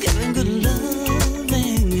comes to giving good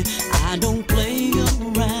loving, I don't play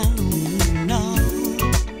around, no.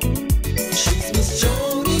 She's Miss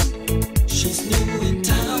Jody. She's new in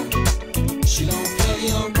town. She don't play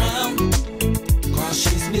around. 'Cause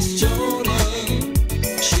she's Miss Jody.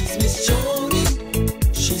 She's Miss Jody.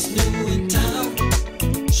 She's new in town.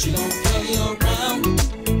 She don't play around.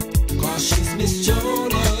 'Cause she's Miss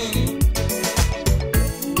Jody.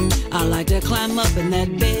 I like to climb up in that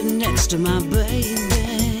bed next to my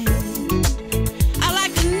baby. I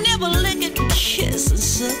like to nibble, lick it, kiss and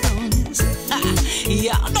suck on this.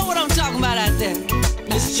 Y'all know what I'm talking about out there.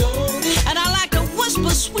 Miss Jody. And I like to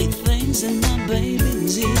whisper sweet things in my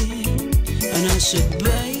baby's ear. And I said,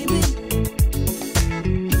 baby,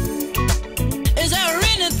 is there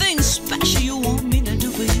anything special you want me to do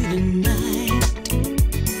for you tonight?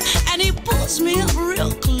 And he pulls me up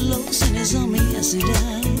real close and he's on me, yes he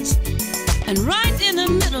does. And right in the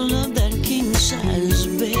middle of that king-size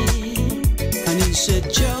bed. And he said,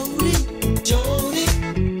 Jody, Jody.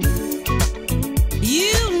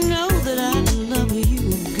 you know that I love you,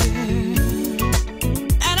 girl.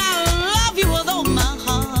 And I love you with all my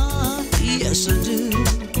heart, yes I do.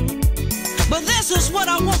 But this is what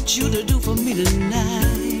I want you to do for me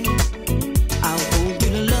tonight. I want you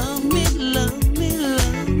to love me, love me,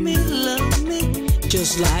 love me, love me,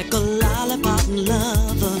 just like a lollipop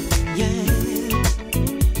lover, yeah.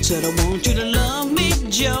 Said I want you to love me,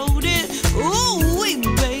 Jody, ooh, wee,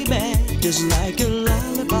 baby, just like a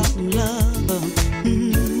lollipop lover.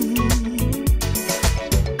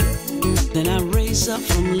 Then I raise up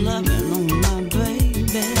from loving on my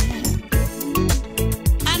baby,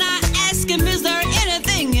 and I ask him, is there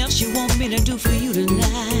anything else you want me to do for you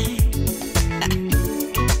tonight?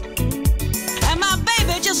 And my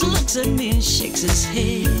baby just looks at me and shakes his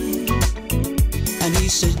head. And he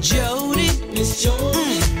said, Jody, Miss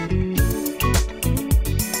Jody.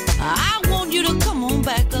 I want you to come on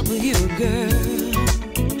back up here, girl.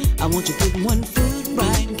 I want you to put one foot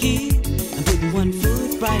right here and put one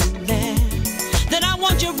foot right there. Then I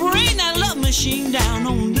want you to bring that love machine down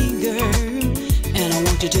on me, girl. And I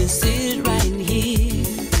want you to sit right here.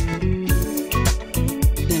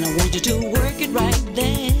 Then I want you to work it right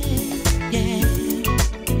there, yeah.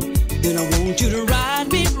 Then I want you to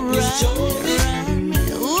ride me, ride me,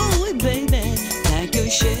 ooh, baby, like a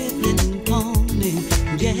Shetland pony,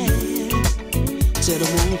 yeah. Said I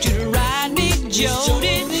want you to ride me,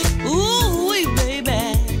 Jody, ooh, baby,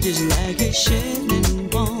 just like a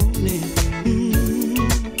Shetland pony.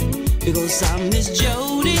 Because I'm Miss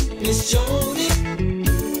Jody. Miss Jody.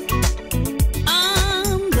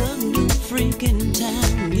 I'm the new freak in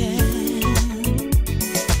town, yeah.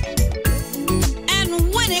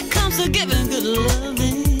 And when it comes to giving good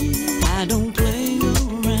loving, I don't play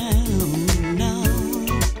around, no.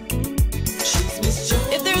 She's Miss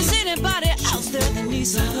Jody. If there's anybody out there that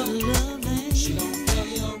needs some good loving, She don't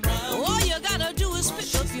play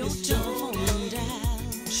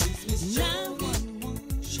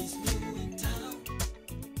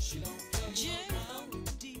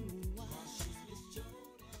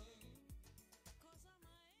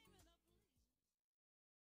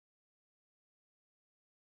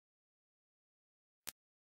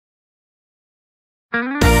For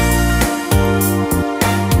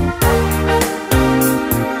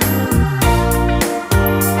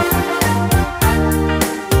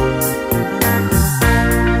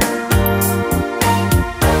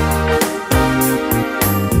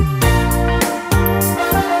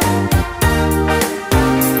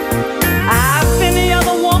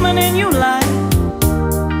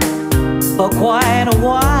quite a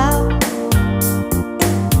while,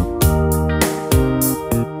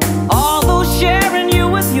 although sharing you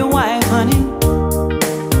with your wife, honey,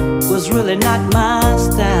 was really not my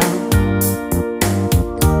style.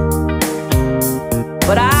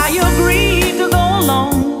 But I agreed to go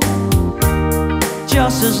along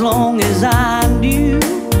just as long as I knew.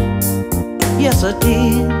 Yes, I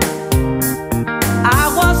did.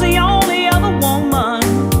 I was the only other woman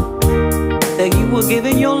that you were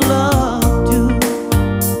giving your love to.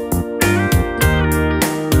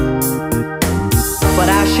 But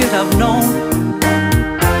I should have known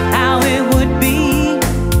how it would be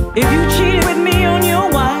if you cheated with me on your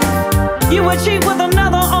wife. You would cheat with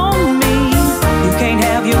another on me. You can't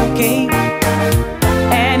have your cake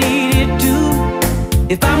and eat it too.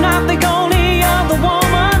 If I'm not the only other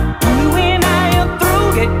woman, you and I are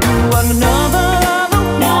through. Get you another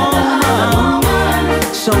woman,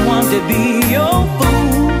 someone to be your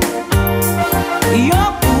fool. Your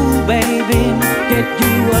fool, baby. Get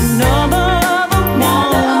you another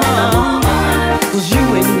woman, 'cause you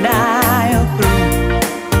and I are through.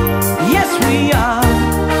 Yes, we are.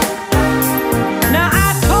 Now I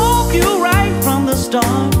told you right from the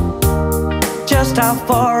start just how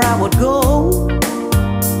far I would go.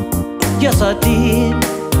 Yes, I did.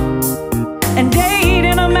 And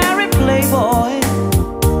dating a married playboy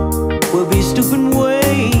will be stooping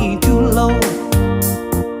way too low.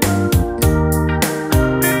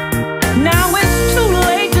 Now it's too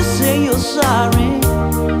late to say you're sorry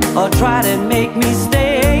or try to make me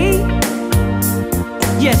stay.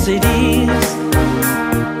 Yes, it is.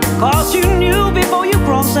 'Cause you knew before you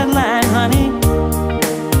crossed that line, honey,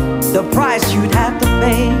 the price you'd have to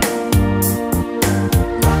pay.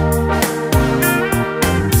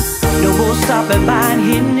 No more stopping by and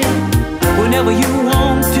hitting it whenever you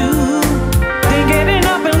want to. Then getting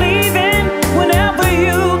up and leaving whenever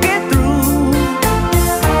you get through.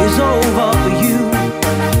 It's over for you.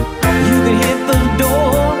 You can hit the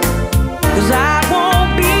door, 'cause I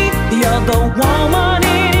won't be the other woman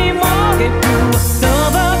anymore. Get you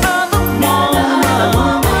another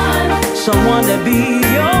woman, someone to be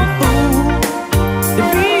your fool, to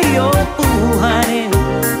be your fool, honey.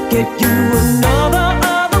 Get you another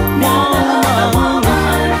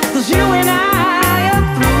woman, 'cause you and I are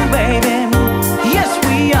through, baby. Yes,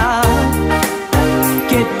 we are.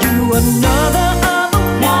 Get you another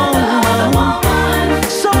woman,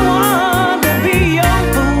 someone to be your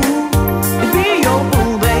fool,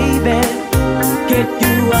 baby. Get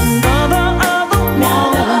you another woman,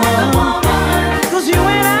 'cause you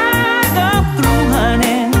and I are through,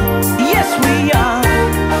 honey. Yes, we are.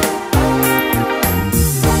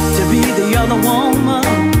 To be the other woman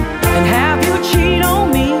and have you cheat on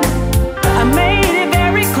me, I made it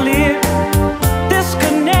very clear this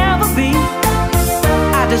could never be.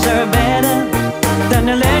 I deserve better than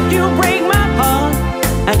to let you break my heart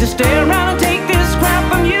and to stay around and take this crap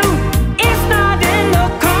from you. It's not in the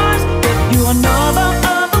cards. Get you another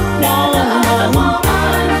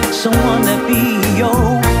woman, someone to be your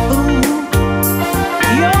fool,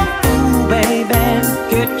 baby.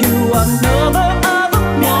 Get you another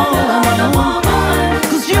woman,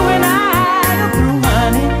 'cause you and I are through,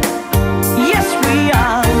 honey. Yes, we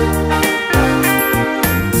are.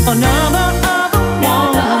 Another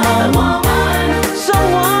woman,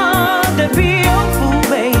 someone to be your fool,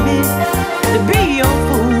 baby, to be your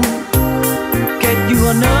fool. Get you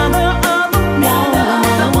another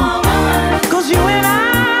woman, 'cause you and I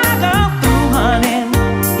are through, honey.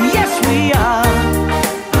 Yes, we are.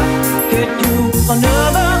 Get you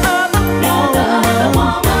another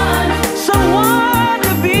woman, someone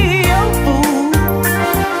to be your fool,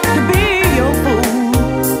 to be your fool.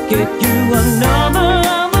 Get you another.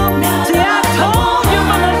 See, I told you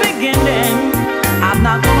from the beginning, I'm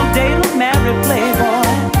not gonna date a married playboy.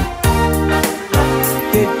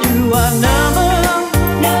 Get you another.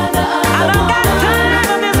 I don't got time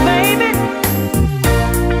for this, baby.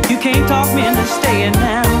 You can't talk me into staying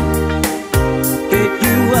now. Get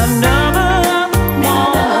you another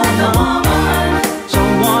woman,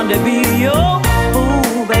 someone to be your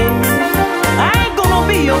fool, baby. I ain't gonna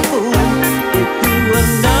be your fool. Get you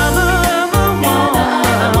another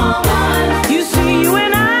woman. You see, you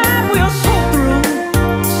and I, we're so through,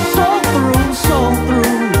 so through, so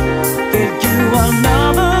through. Get you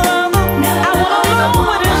another. I wanna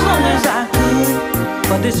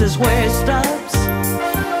this is where it stops.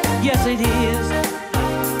 Yes, it is.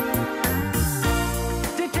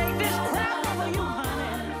 To take this crown over you,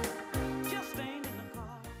 honey, just ain't in the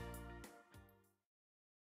car.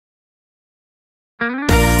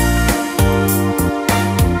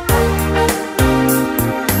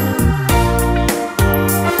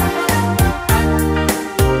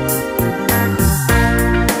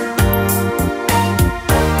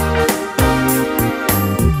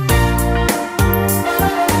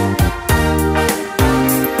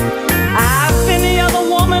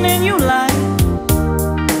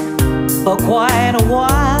 For quite a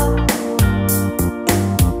while,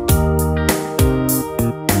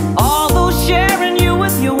 although sharing you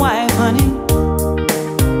with your wife, honey,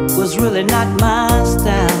 was really not my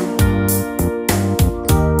style.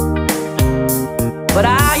 But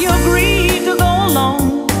I agreed to go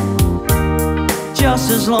along,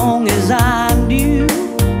 just as long as I knew.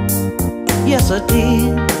 Yes, I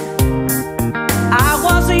did. I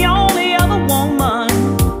was the only other woman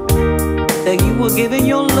that you were giving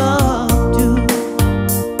your love to.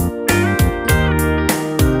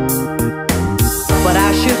 But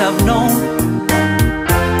I should have known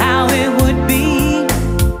how it would be.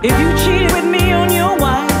 If you cheated with me on your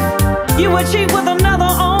wife, you would cheat with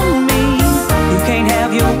another on me. You can't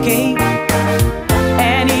have your cake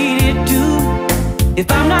and eat it too.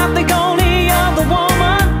 If I'm not the only other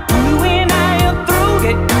woman, you and I are through.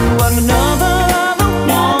 Get to another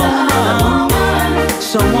woman,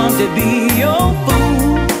 someone to be your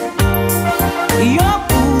fool. Your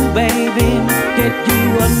fool, baby. Get you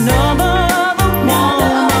another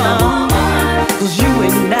woman, 'cause you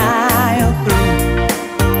and I are through.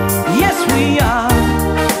 Yes, we are.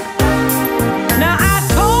 Now I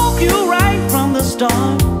told you right from the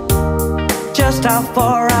start just how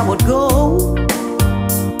far I would go.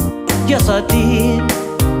 Yes, I did.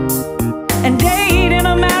 And dating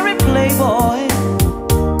a married playboy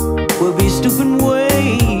will be stooping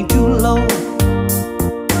way too low.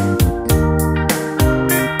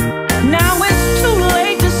 Now it's too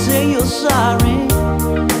late to say you're sorry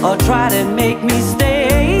or try to make me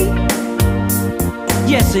stay.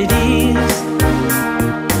 Yes, it is.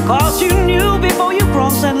 'Cause you knew before you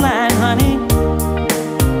crossed that line, honey,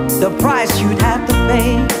 the price you'd have to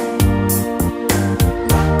pay.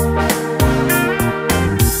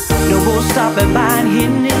 No more stopping by and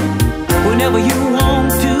hitting it whenever you want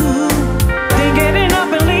to. Then getting up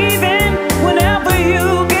and leaving whenever you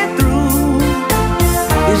get through.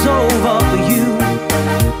 It's over for you.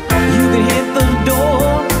 You can hit the door,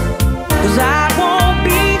 'cause I won't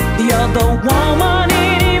be the other woman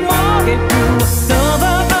anymore. Get to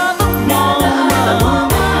another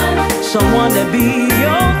woman, someone to be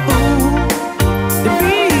your fool. To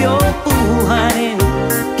be your fool, honey.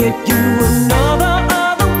 Get you another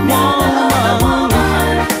woman,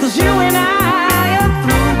 'cause you and I are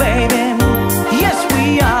through, baby. Yes, we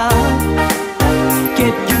are.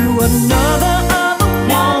 Get you another woman,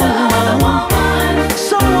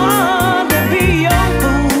 someone to be your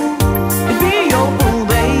fool. To be your fool,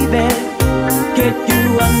 baby. Get you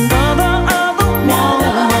another woman,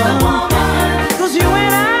 'cause you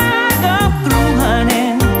and I are through, honey.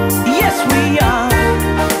 Yes, we are.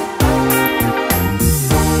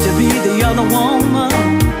 To be the other woman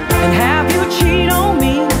and have you cheat on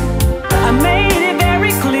me, I made it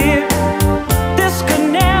very clear this could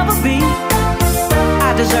never be. I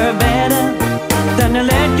deserve better than to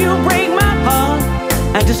let you break my heart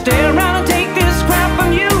and to stay around and take this crap from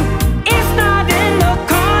you. It's not in the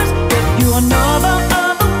cards. Get you another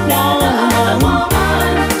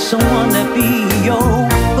woman, someone to be your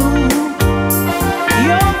fool.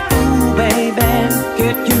 Your fool, baby.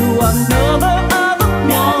 Get you another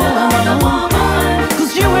woman,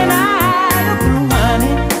 'cause you and I are through,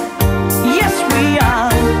 honey. Yes, we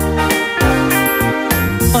are.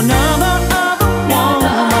 Another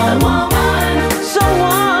woman,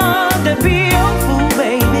 someone to be your fool,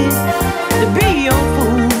 baby. To be your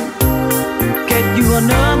fool. Get you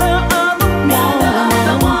another woman,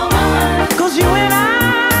 'cause you and I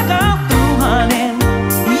are through, honey.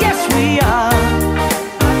 Yes, we are.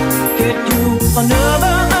 Get you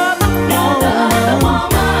another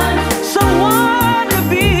woman, someone to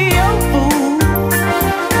be your fool.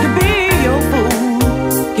 To be your fool.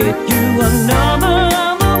 Get you another.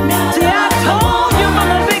 See, I told you from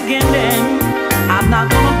the beginning, I'm not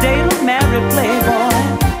gonna date a married playboy.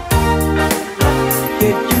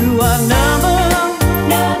 Get you another.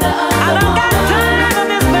 I don't got time for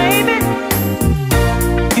this, baby.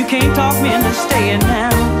 You can't talk me into staying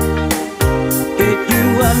now. Get you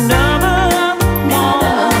another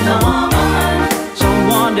woman,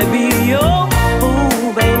 someone to be your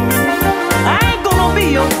fool, baby. I ain't gonna be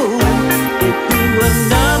your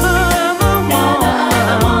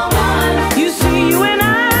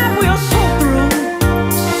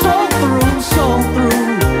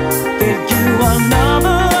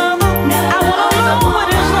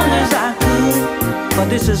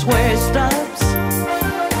this is where it stops.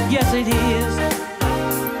 Yes, it is.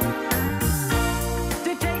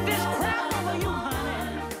 To take this crown over you,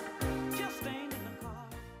 honey, just ain't in the car.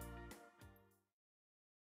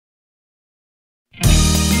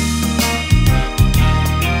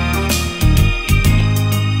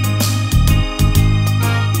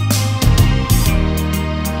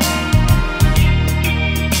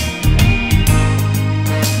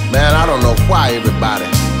 Man, I don't know why everybody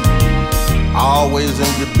always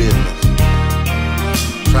in your business,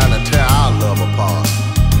 trying to tear our love apart.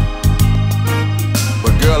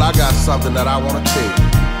 But girl, I got something that I want to tell you.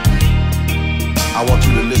 I want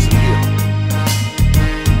you to listen here.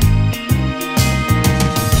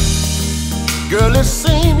 Girl, it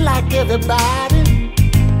seems like everybody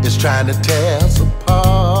is trying to tear us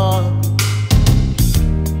apart,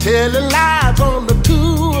 telling lies on the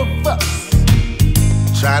two of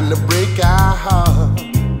us, trying to break our heart.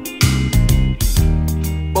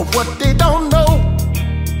 But what they don't know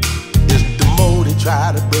is the more they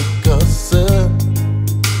try to break us up,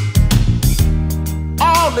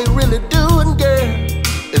 all they really doing, girl,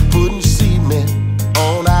 is putting cement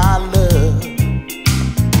on our love.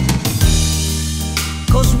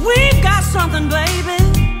 'Cause we've got something, baby,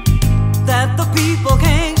 that the people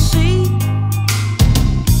can't see.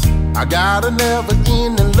 I got a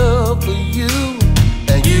never-ending love for you,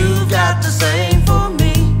 and you got the same for me.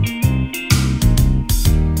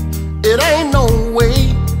 It ain't no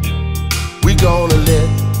way we gonna let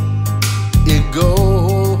it go.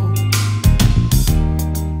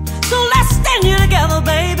 So let's stand here together,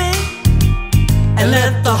 baby, and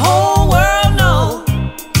let the whole world know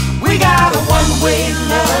we got a one-way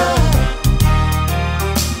love,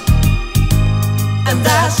 and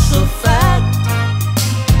that's a fact.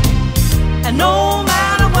 And no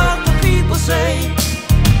matter what the people say,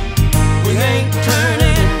 we ain't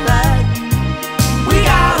turning back. We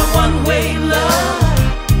got a one-way love,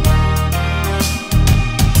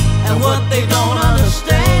 and what they don't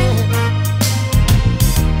understand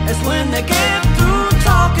is when they get through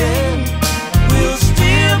talking, we'll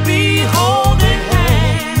still be holding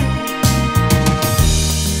hands.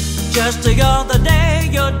 Just the other day,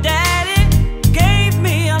 your daddy gave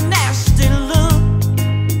me a nasty look,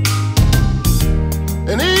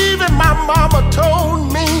 And even my mama told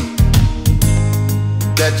me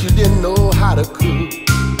that you didn't know how to cook.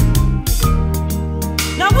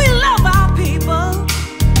 now we love our people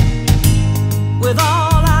with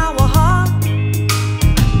all our heart,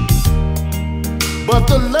 But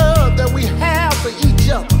the love that we have for each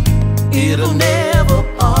other, it'll never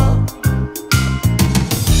part.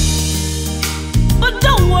 But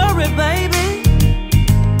don't worry, baby,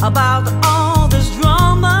 about all this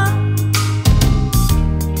drama,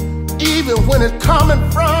 even when it's coming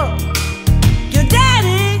from your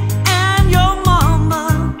daddy and your mama.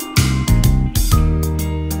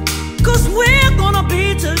 'Cause we're gonna be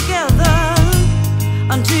together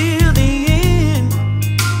until the end.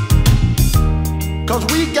 'cause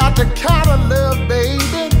we got the kind of love,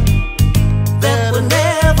 baby, That will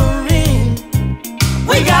never end.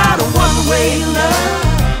 We got a one-way love,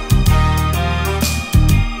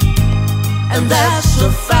 and that's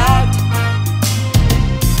a fact.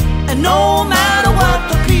 And no matter what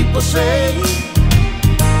the people say,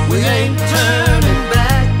 we ain't turning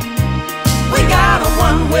back. We got a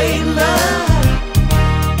one-way love,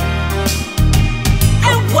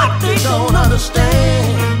 and what they don't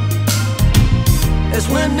understand is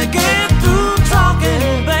when they get through talking,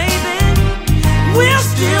 baby, we'll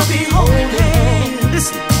still be holding hands.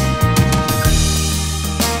 Listen,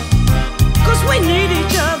 'cause we need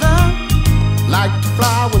each other like the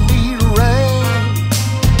flower need rain,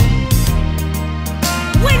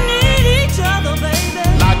 we need each other, baby,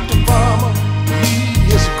 like the farmer need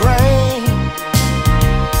his grain,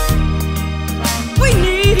 we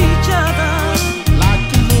need each other, like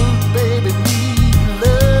the little baby need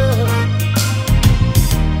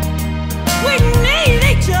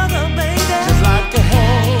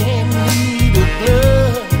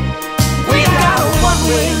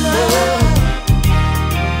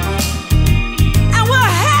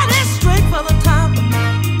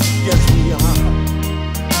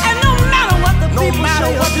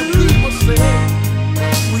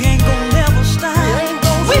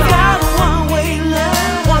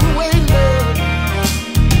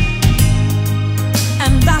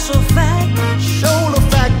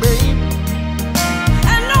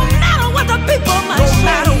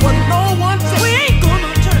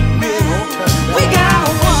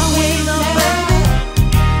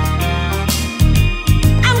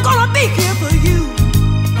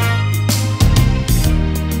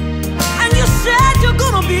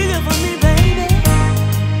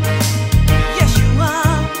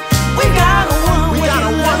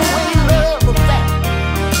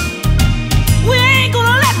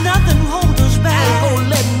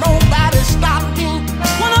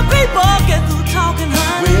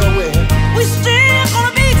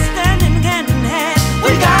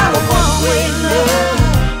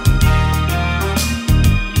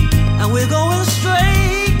going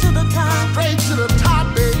straight to the top. Straight to the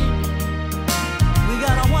top, baby. We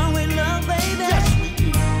got a one-way love, baby. Yes, we do.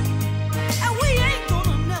 And we ain't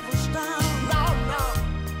gonna never stop. No, no.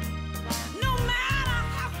 No matter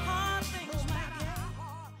how hard things might get.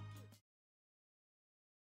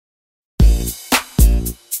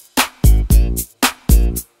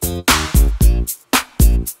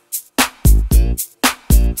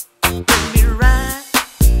 Let me ride.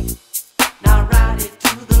 Now ride it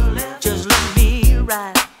to the left. Just let me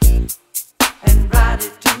ride. And ride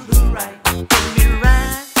it to the right. Let me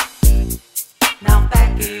ride. Now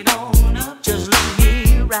back it on up. Just let me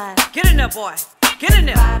ride. Get in there, boy. Get in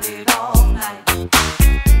there. Ride it all night.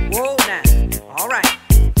 Whoa, now. All right.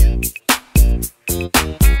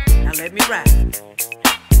 Now let me ride.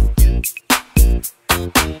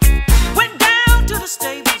 Went down to the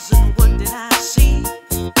stables and what did I see?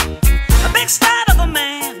 A big start of a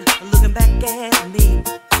man looking back at me.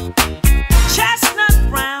 Chestnut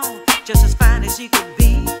brown, just as fine as he could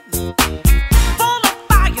be. Full of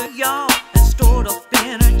fire, y'all, and stored up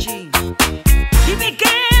energy. He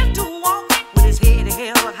began to walk with his head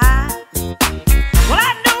held high. Well,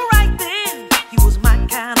 I knew right then he was my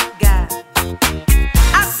kind of guy.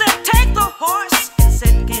 I said, take the horse and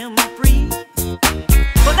set him free.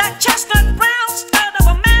 For that chestnut brown stud of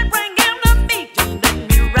a man, bring him to me to let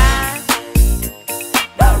me ride.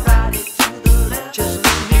 Now ride it to the left, just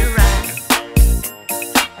let me ride.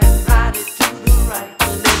 And ride it to the right,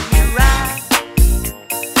 let me ride.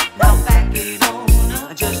 Now back it on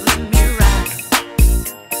up, just let me ride.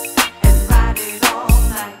 And ride it all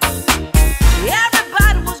night.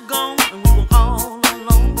 Everybody was gone and we were all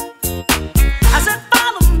alone. I said,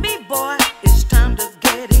 follow me, boy, it's time to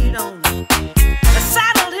get it on. I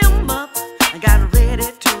saddled him up and got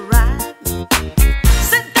ready to ride.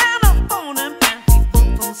 Sit down up on him and he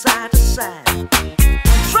bumped from side to side.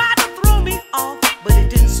 Tried to throw me off, but he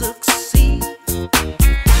didn't succeed.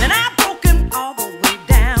 Then I broke him all the way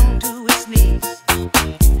down to his knees.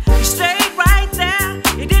 He stayed right there,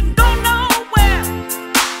 he didn't go nowhere.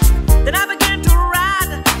 Then I began to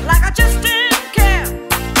ride like I just didn't care.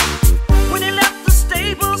 When he left the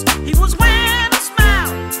stables, he was wearing a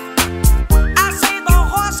smile. I say the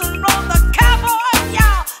horse and rode the cowboy,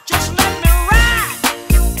 y'all. Just let me ride.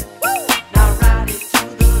 Woo! Now ride it to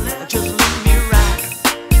the left. Just let me ride.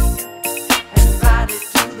 And ride it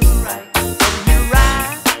to the right. Let me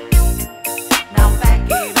ride. Now back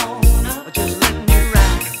it on up. Just let me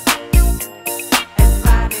ride. And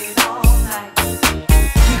ride it all night.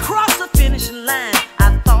 He crossed the finish line. I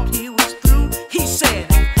thought he was through. He said,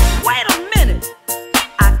 wait a minute.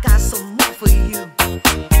 I got some more for you.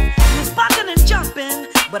 He was bucking and jumping,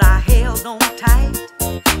 but I held on tight.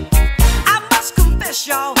 I must confess,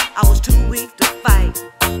 y'all, I was too weak to fight.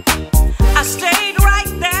 I stayed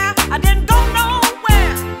right there, I didn't go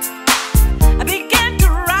nowhere. I began to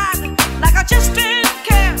ride like I just didn't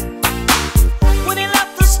care. When he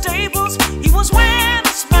left the stables, he was wearing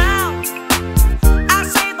a smile. I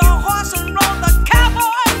say the horse and rode the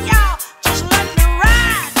cowboy, y'all. Just let me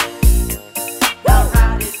ride. Now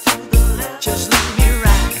ride it to the left. Just let me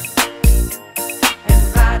ride. And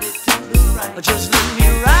ride it to the right. Just let me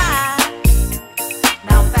ride.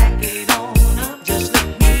 Now back it on up. Just let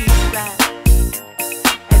me ride.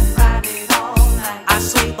 And ride it all night. I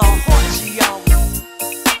say the horse, y'all.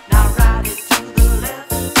 Now ride it to the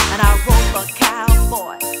left. And I roll the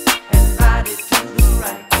cowboy. And ride it to the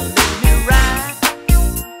right. Let me ride.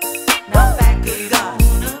 Now back it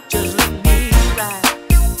on up. Just let me ride.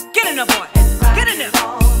 Get in there, boy. Get in there.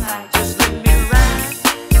 All night. Just let me ride.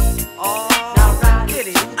 Oh, now ride get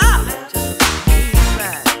it up. Just let me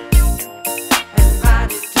ride. And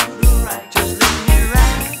ride it to the right. Just let me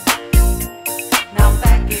ride. Now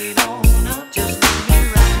back it on up. Just let me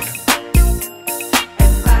ride.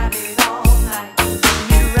 And ride it all night. Let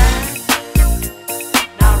me ride.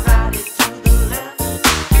 Now ride it to the left.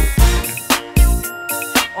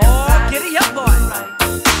 Oh, get it up, boy.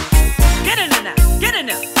 Get in there now. Get in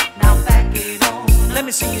there. Now back it on. Let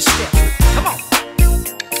me see you step. Come on.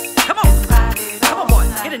 Come on. Come on, boy.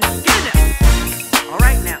 Get in there. Get in there. All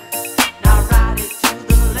right now. Now ride it to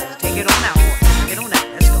the left. Take it on out, boy. Get on out.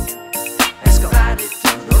 Let's go. Let's go. All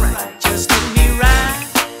right. Just let me ride.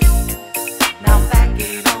 Now back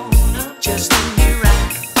it on up. Just let me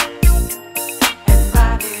ride. And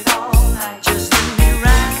ride it all night. Just let me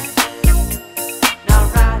ride. Now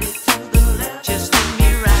ride it to the left. Just let me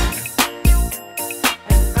ride.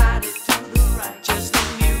 And ride it to the right. Just let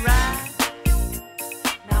me ride.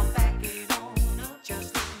 Now back it on up.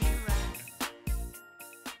 Just let me ride.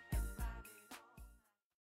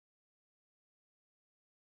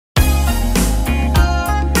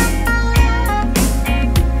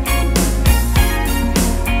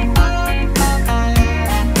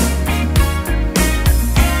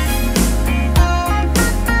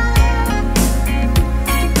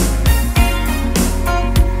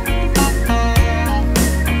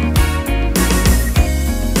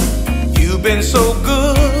 been so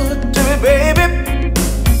good to me, baby.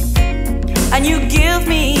 And you give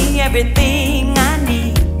me everything I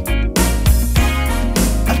need.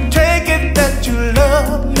 I take it that you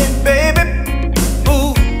love me, baby.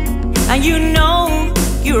 Ooh. And you know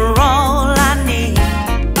you're all I need.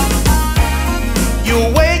 You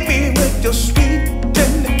wake me with your sweet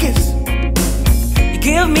tender kiss. You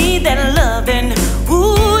give me that loving.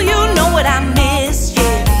 Ooh, you know what I miss,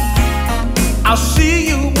 yeah. I'll see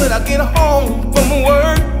you when I get home from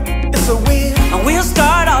work. It's a win. And we'll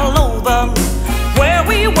start all over where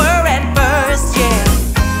we were at first, yeah.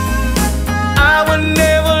 I would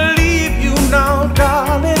never leave you now,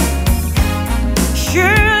 darling.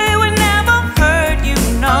 Surely would never hurt you,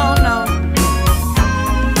 no, no.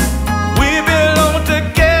 We belong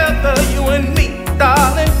together, you and me,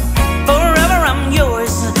 darling. Forever I'm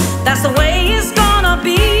yours, that's the way it's gonna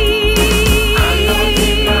be.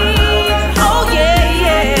 Oh yeah,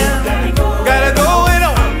 yeah. Gotta go it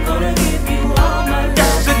on.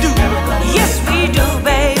 Yes, I do. Yes, we do,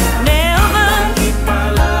 babe. Never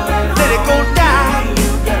Let it go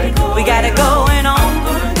down. we got it going on.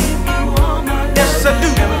 Yes, I do.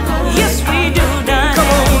 Yes, we do, done. Come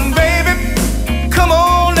on, baby. Come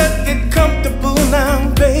on, let's get comfortable now,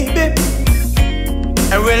 baby.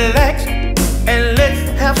 And relax and let's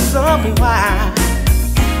have some wine.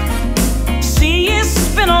 See,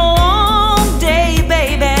 it's been a long day,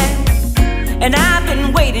 baby, and I've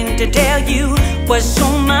been waiting to tell you what's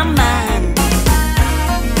on my mind.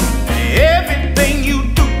 Everything you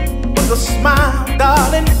do with a smile,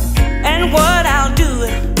 darling. And what I'll do,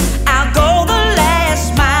 I'll go the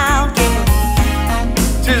last mile,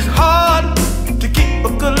 yeah. It's hard to keep a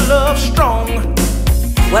good love strong.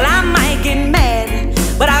 Well, I might get mad,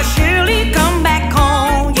 but I'll surely come back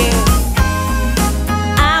home, yeah.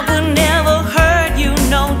 I will never hurt you,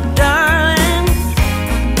 no, darling.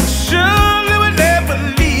 Surely would never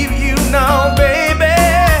leave you now, baby.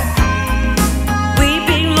 We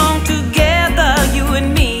belong together, you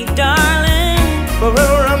and me, darling.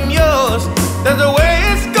 Forever I'm yours, that's the way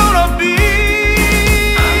it's gonna be.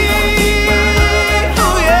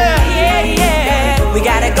 Oh yeah. Yeah, yeah, we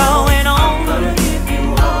got it going on.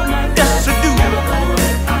 Yes, I do.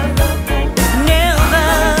 Never,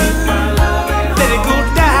 Let it go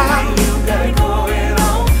down.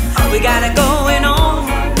 we got it going on.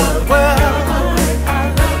 Well,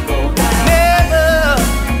 never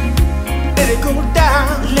let it go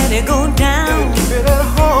down. Let it go down. Keep it at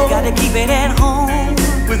home. Gotta keep it at home.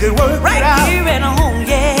 We can work it Right out. here at home,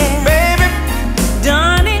 yeah. Baby,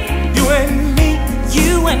 Donnie, you and me.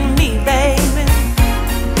 you and me, baby.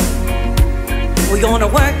 We're gonna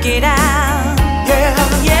work it out. Yeah.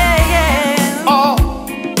 Yeah, yeah. Oh.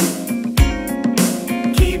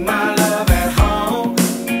 Keep my love at home.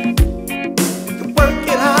 We can work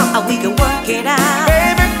it out. We can work it out.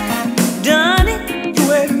 Baby, Donnie, you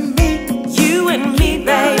and me. you and me,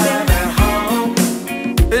 baby. At home.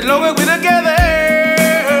 As long as we're together,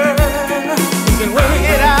 we can work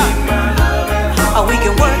it out. We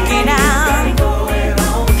can work it out.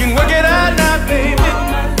 We can work it out now, baby.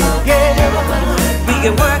 Yeah. We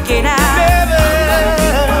can work it out. Never.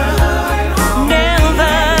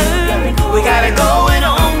 Never, we got it going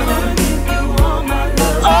on.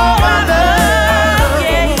 Oh, my love,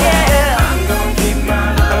 yeah, yeah.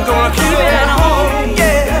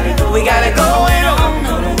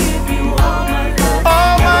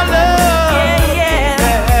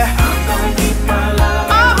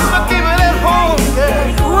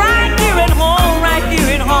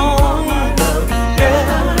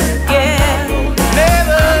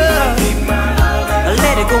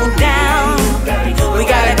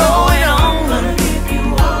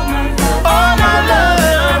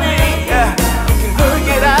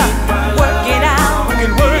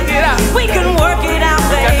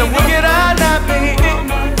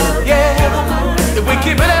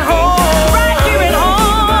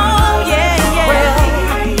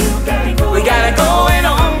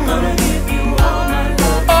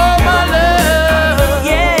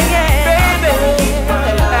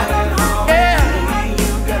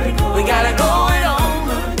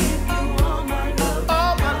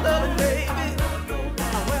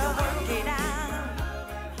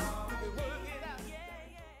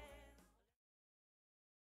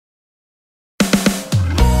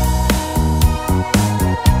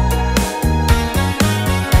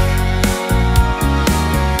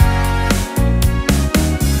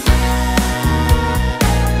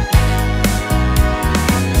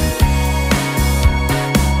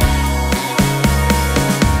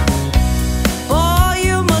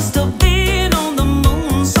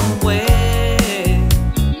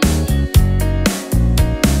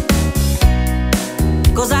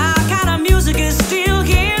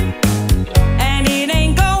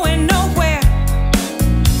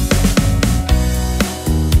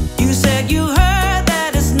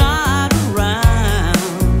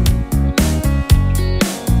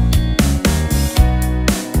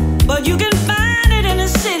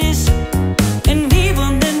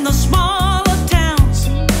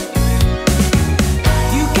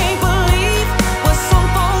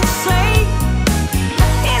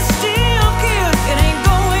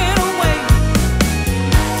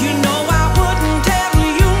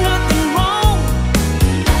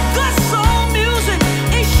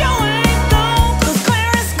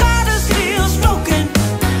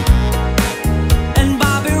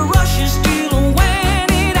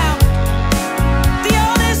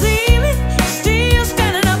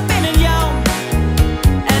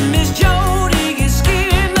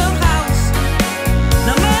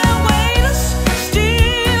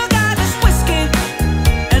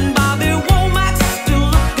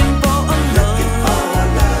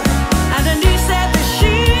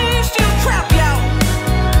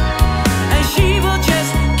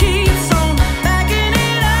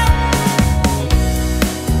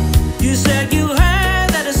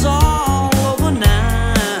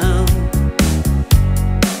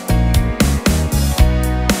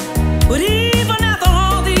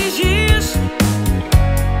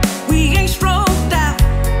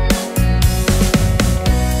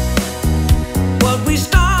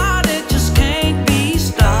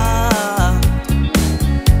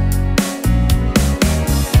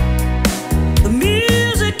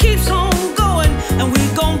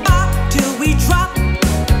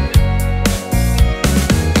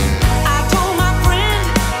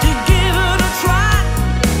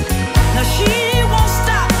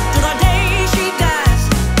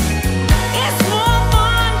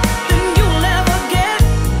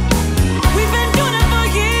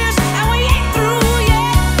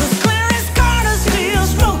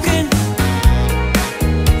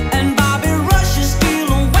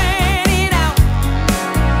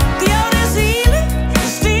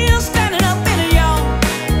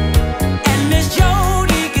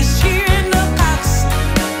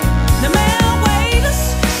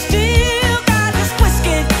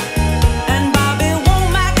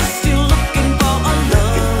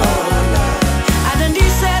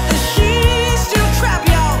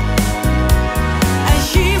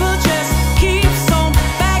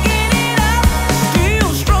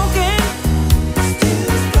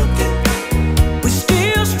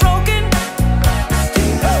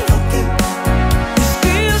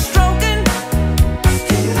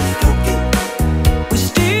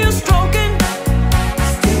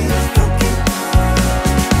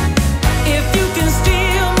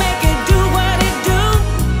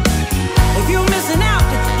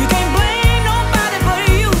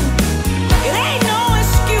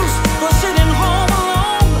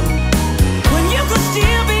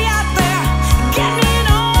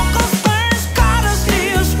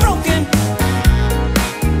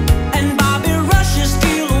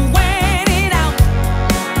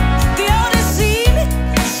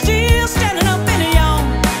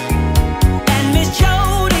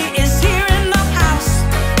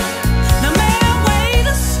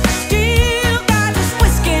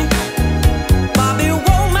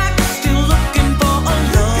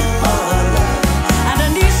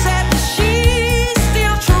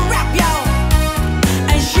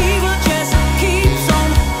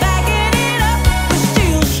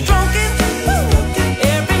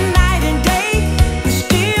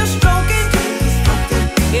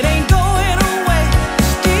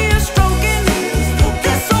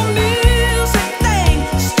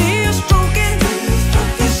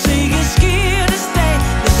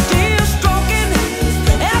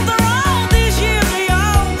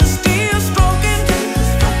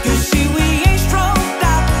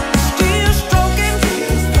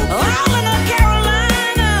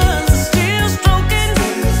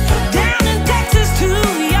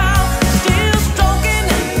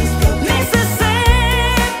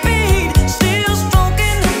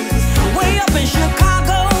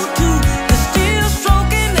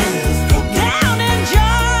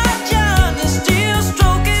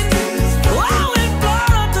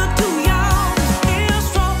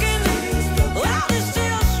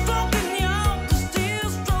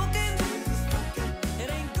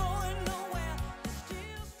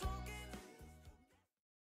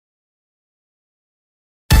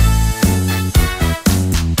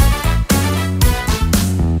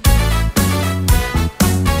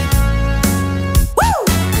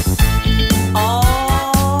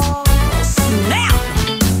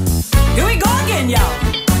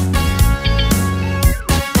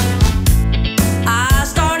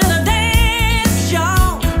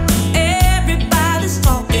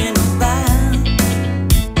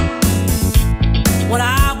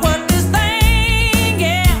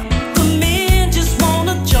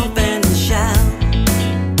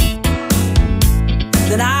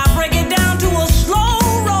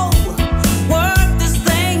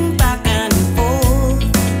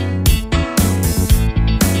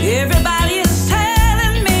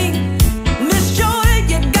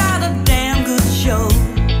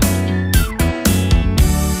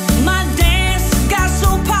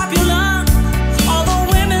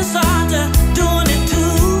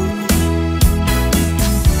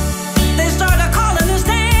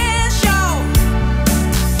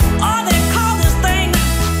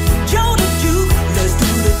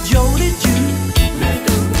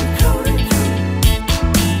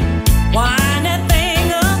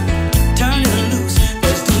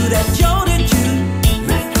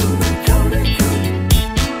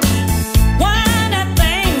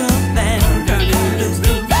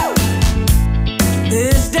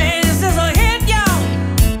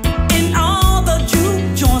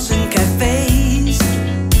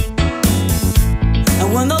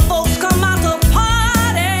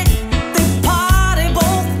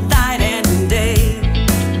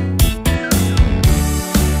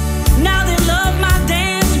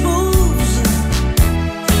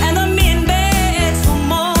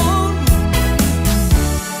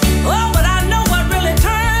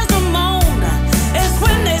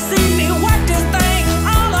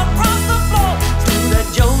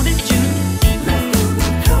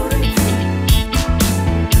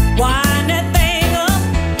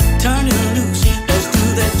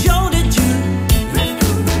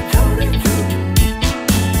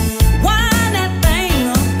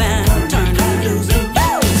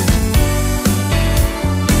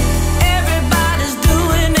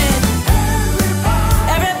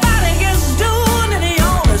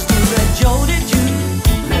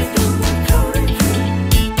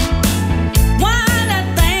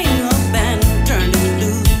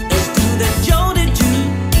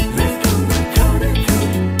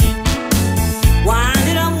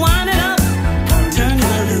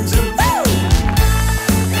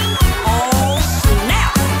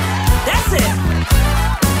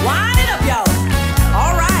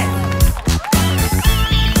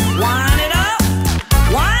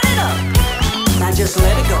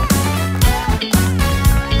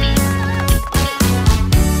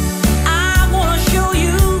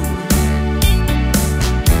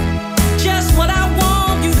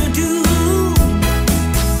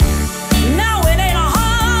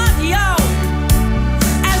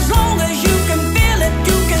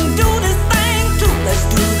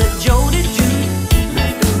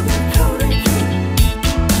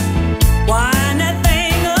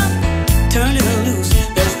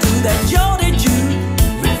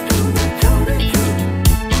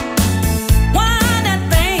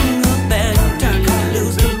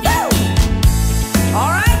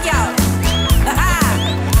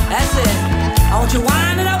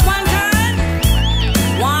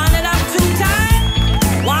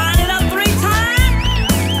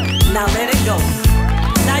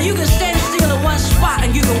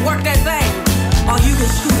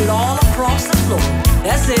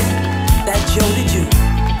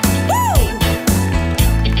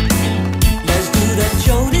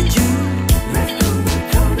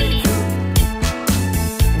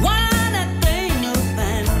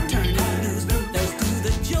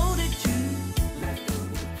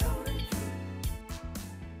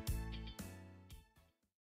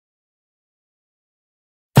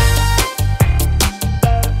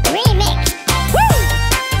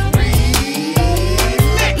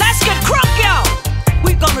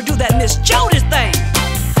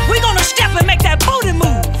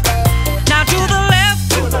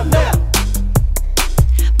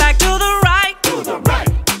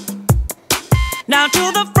 Now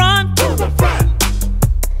to the front,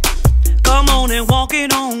 come on and walk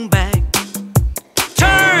it on back.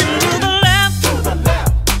 Turn to the left,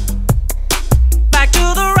 back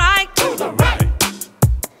to the right,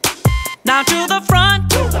 now to the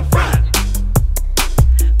front,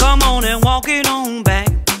 come on and walk it on back.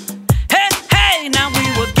 Hey, hey, now we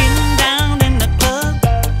were getting down in the club,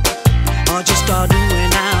 or just start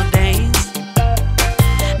doing our dance.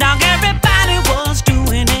 Now everybody was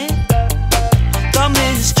doing it, the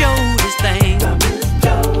Miss Jody's thing.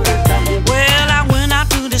 Well, I went out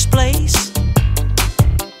to this place,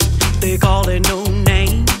 they call it no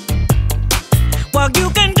name. Well, you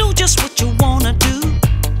can do just what you wanna do,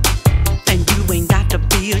 and you ain't got to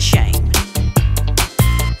be ashamed.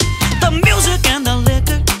 The music and the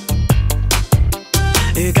liquor,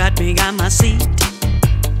 it got me on my seat,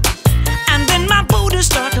 and then my booty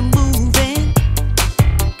started moving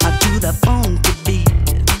to the funky beat.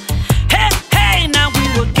 Hey, hey, now we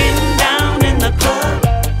were getting down in the club,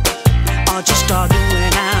 or just start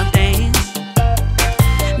doing our dance.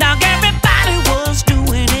 Now everybody was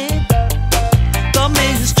doing it, the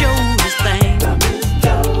Miss Jody's thing.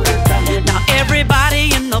 Now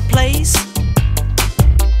everybody in the place,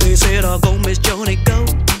 they said, oh, go Miss Jody, go,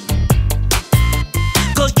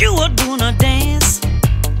 'cause you were doing a dance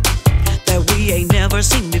that we ain't never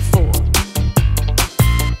seen before.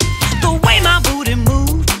 The way my booty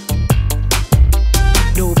moved,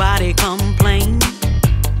 nobody complained,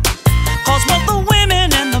 'cause both the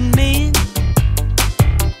women and the men,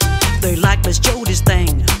 they like Miss Jody's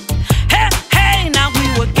thing. Hey, hey, now we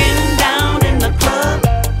were getting down in the club,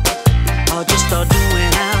 or just start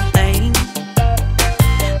doing our thing.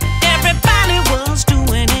 Everybody was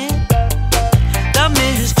doing it, the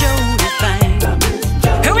Miss Jody thing.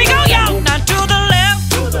 Here we go, y'all. Now to the left,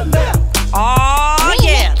 oh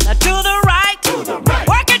yeah. Now to the right,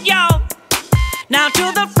 work it, y'all. Now to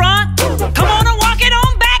the front, come on and walk it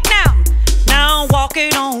on back now. Now walk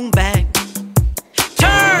it on back.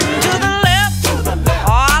 Turn to the left,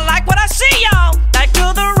 oh I like what I see, y'all. Back to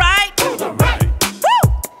the right, woo.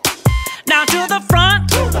 Now to the front,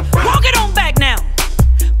 walk it on back now.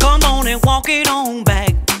 Come on and walk it on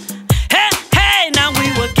back. Hey, hey, now we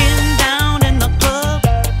were getting down in the club,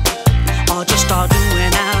 or just start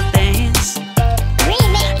doing our dance.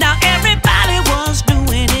 Now everybody was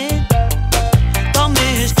doing it, the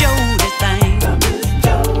Miss Jody thing.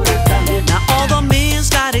 Now all the men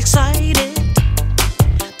got excited,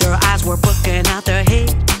 their eyes were poking out their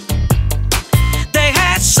head. They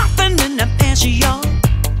had something in their pants, y'all,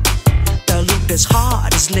 that looked as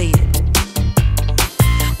hard as lead.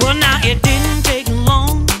 Well, now it didn't take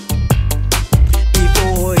long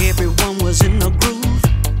before everyone was in the groove,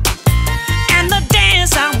 and the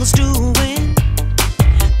dance I was doing,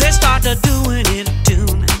 they started doing it too.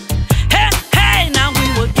 Hey, hey, now we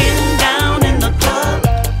were getting down in the club,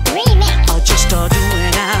 or just start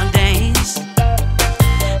doing our dance.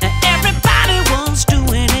 And everybody was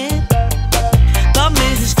doing it, the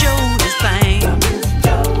Miss Jody's thing.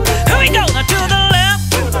 Here we go, now to the left,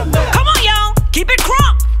 come on y'all, keep it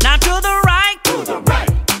crunk. Now to the right,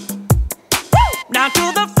 woo. Now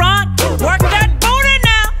to the front, work that booty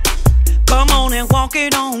now. Come on and walk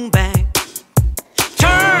it on back.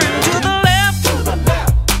 Turn to the left,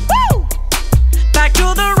 woo. Back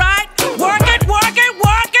to the right, work it, work it,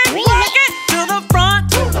 work it, work it. To the front,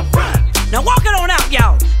 now walk it on out,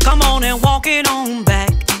 y'all. Come on and walk it on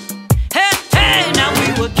back. Hey, hey, now we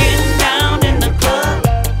were getting down in the club,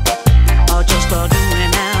 or just start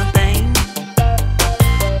doing our thing.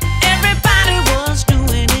 Everybody was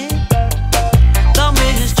doing it, the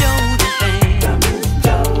Miss Jody thing.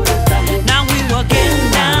 Now we were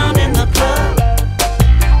getting down in the club,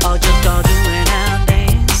 or just start doing our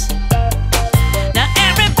dance. Now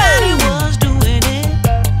everybody was doing it,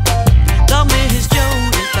 the Miss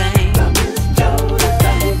Jody thing.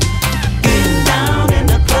 Getting down in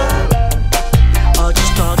the club, or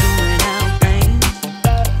just start doing our thing.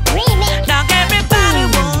 Now everybody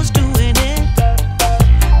was doing it,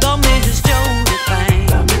 the Miss Jody thing.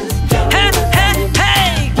 Hey, hey,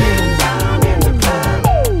 hey. Getting down in the club,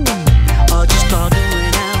 or just start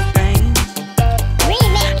doing our thing.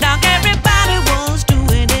 Now everybody was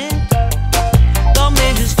doing it, the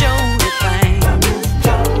Miss Jody thing.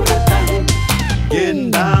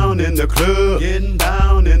 Getting down in the club, getting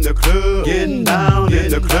down in the club, getting down in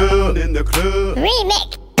the club, in the club. Remix.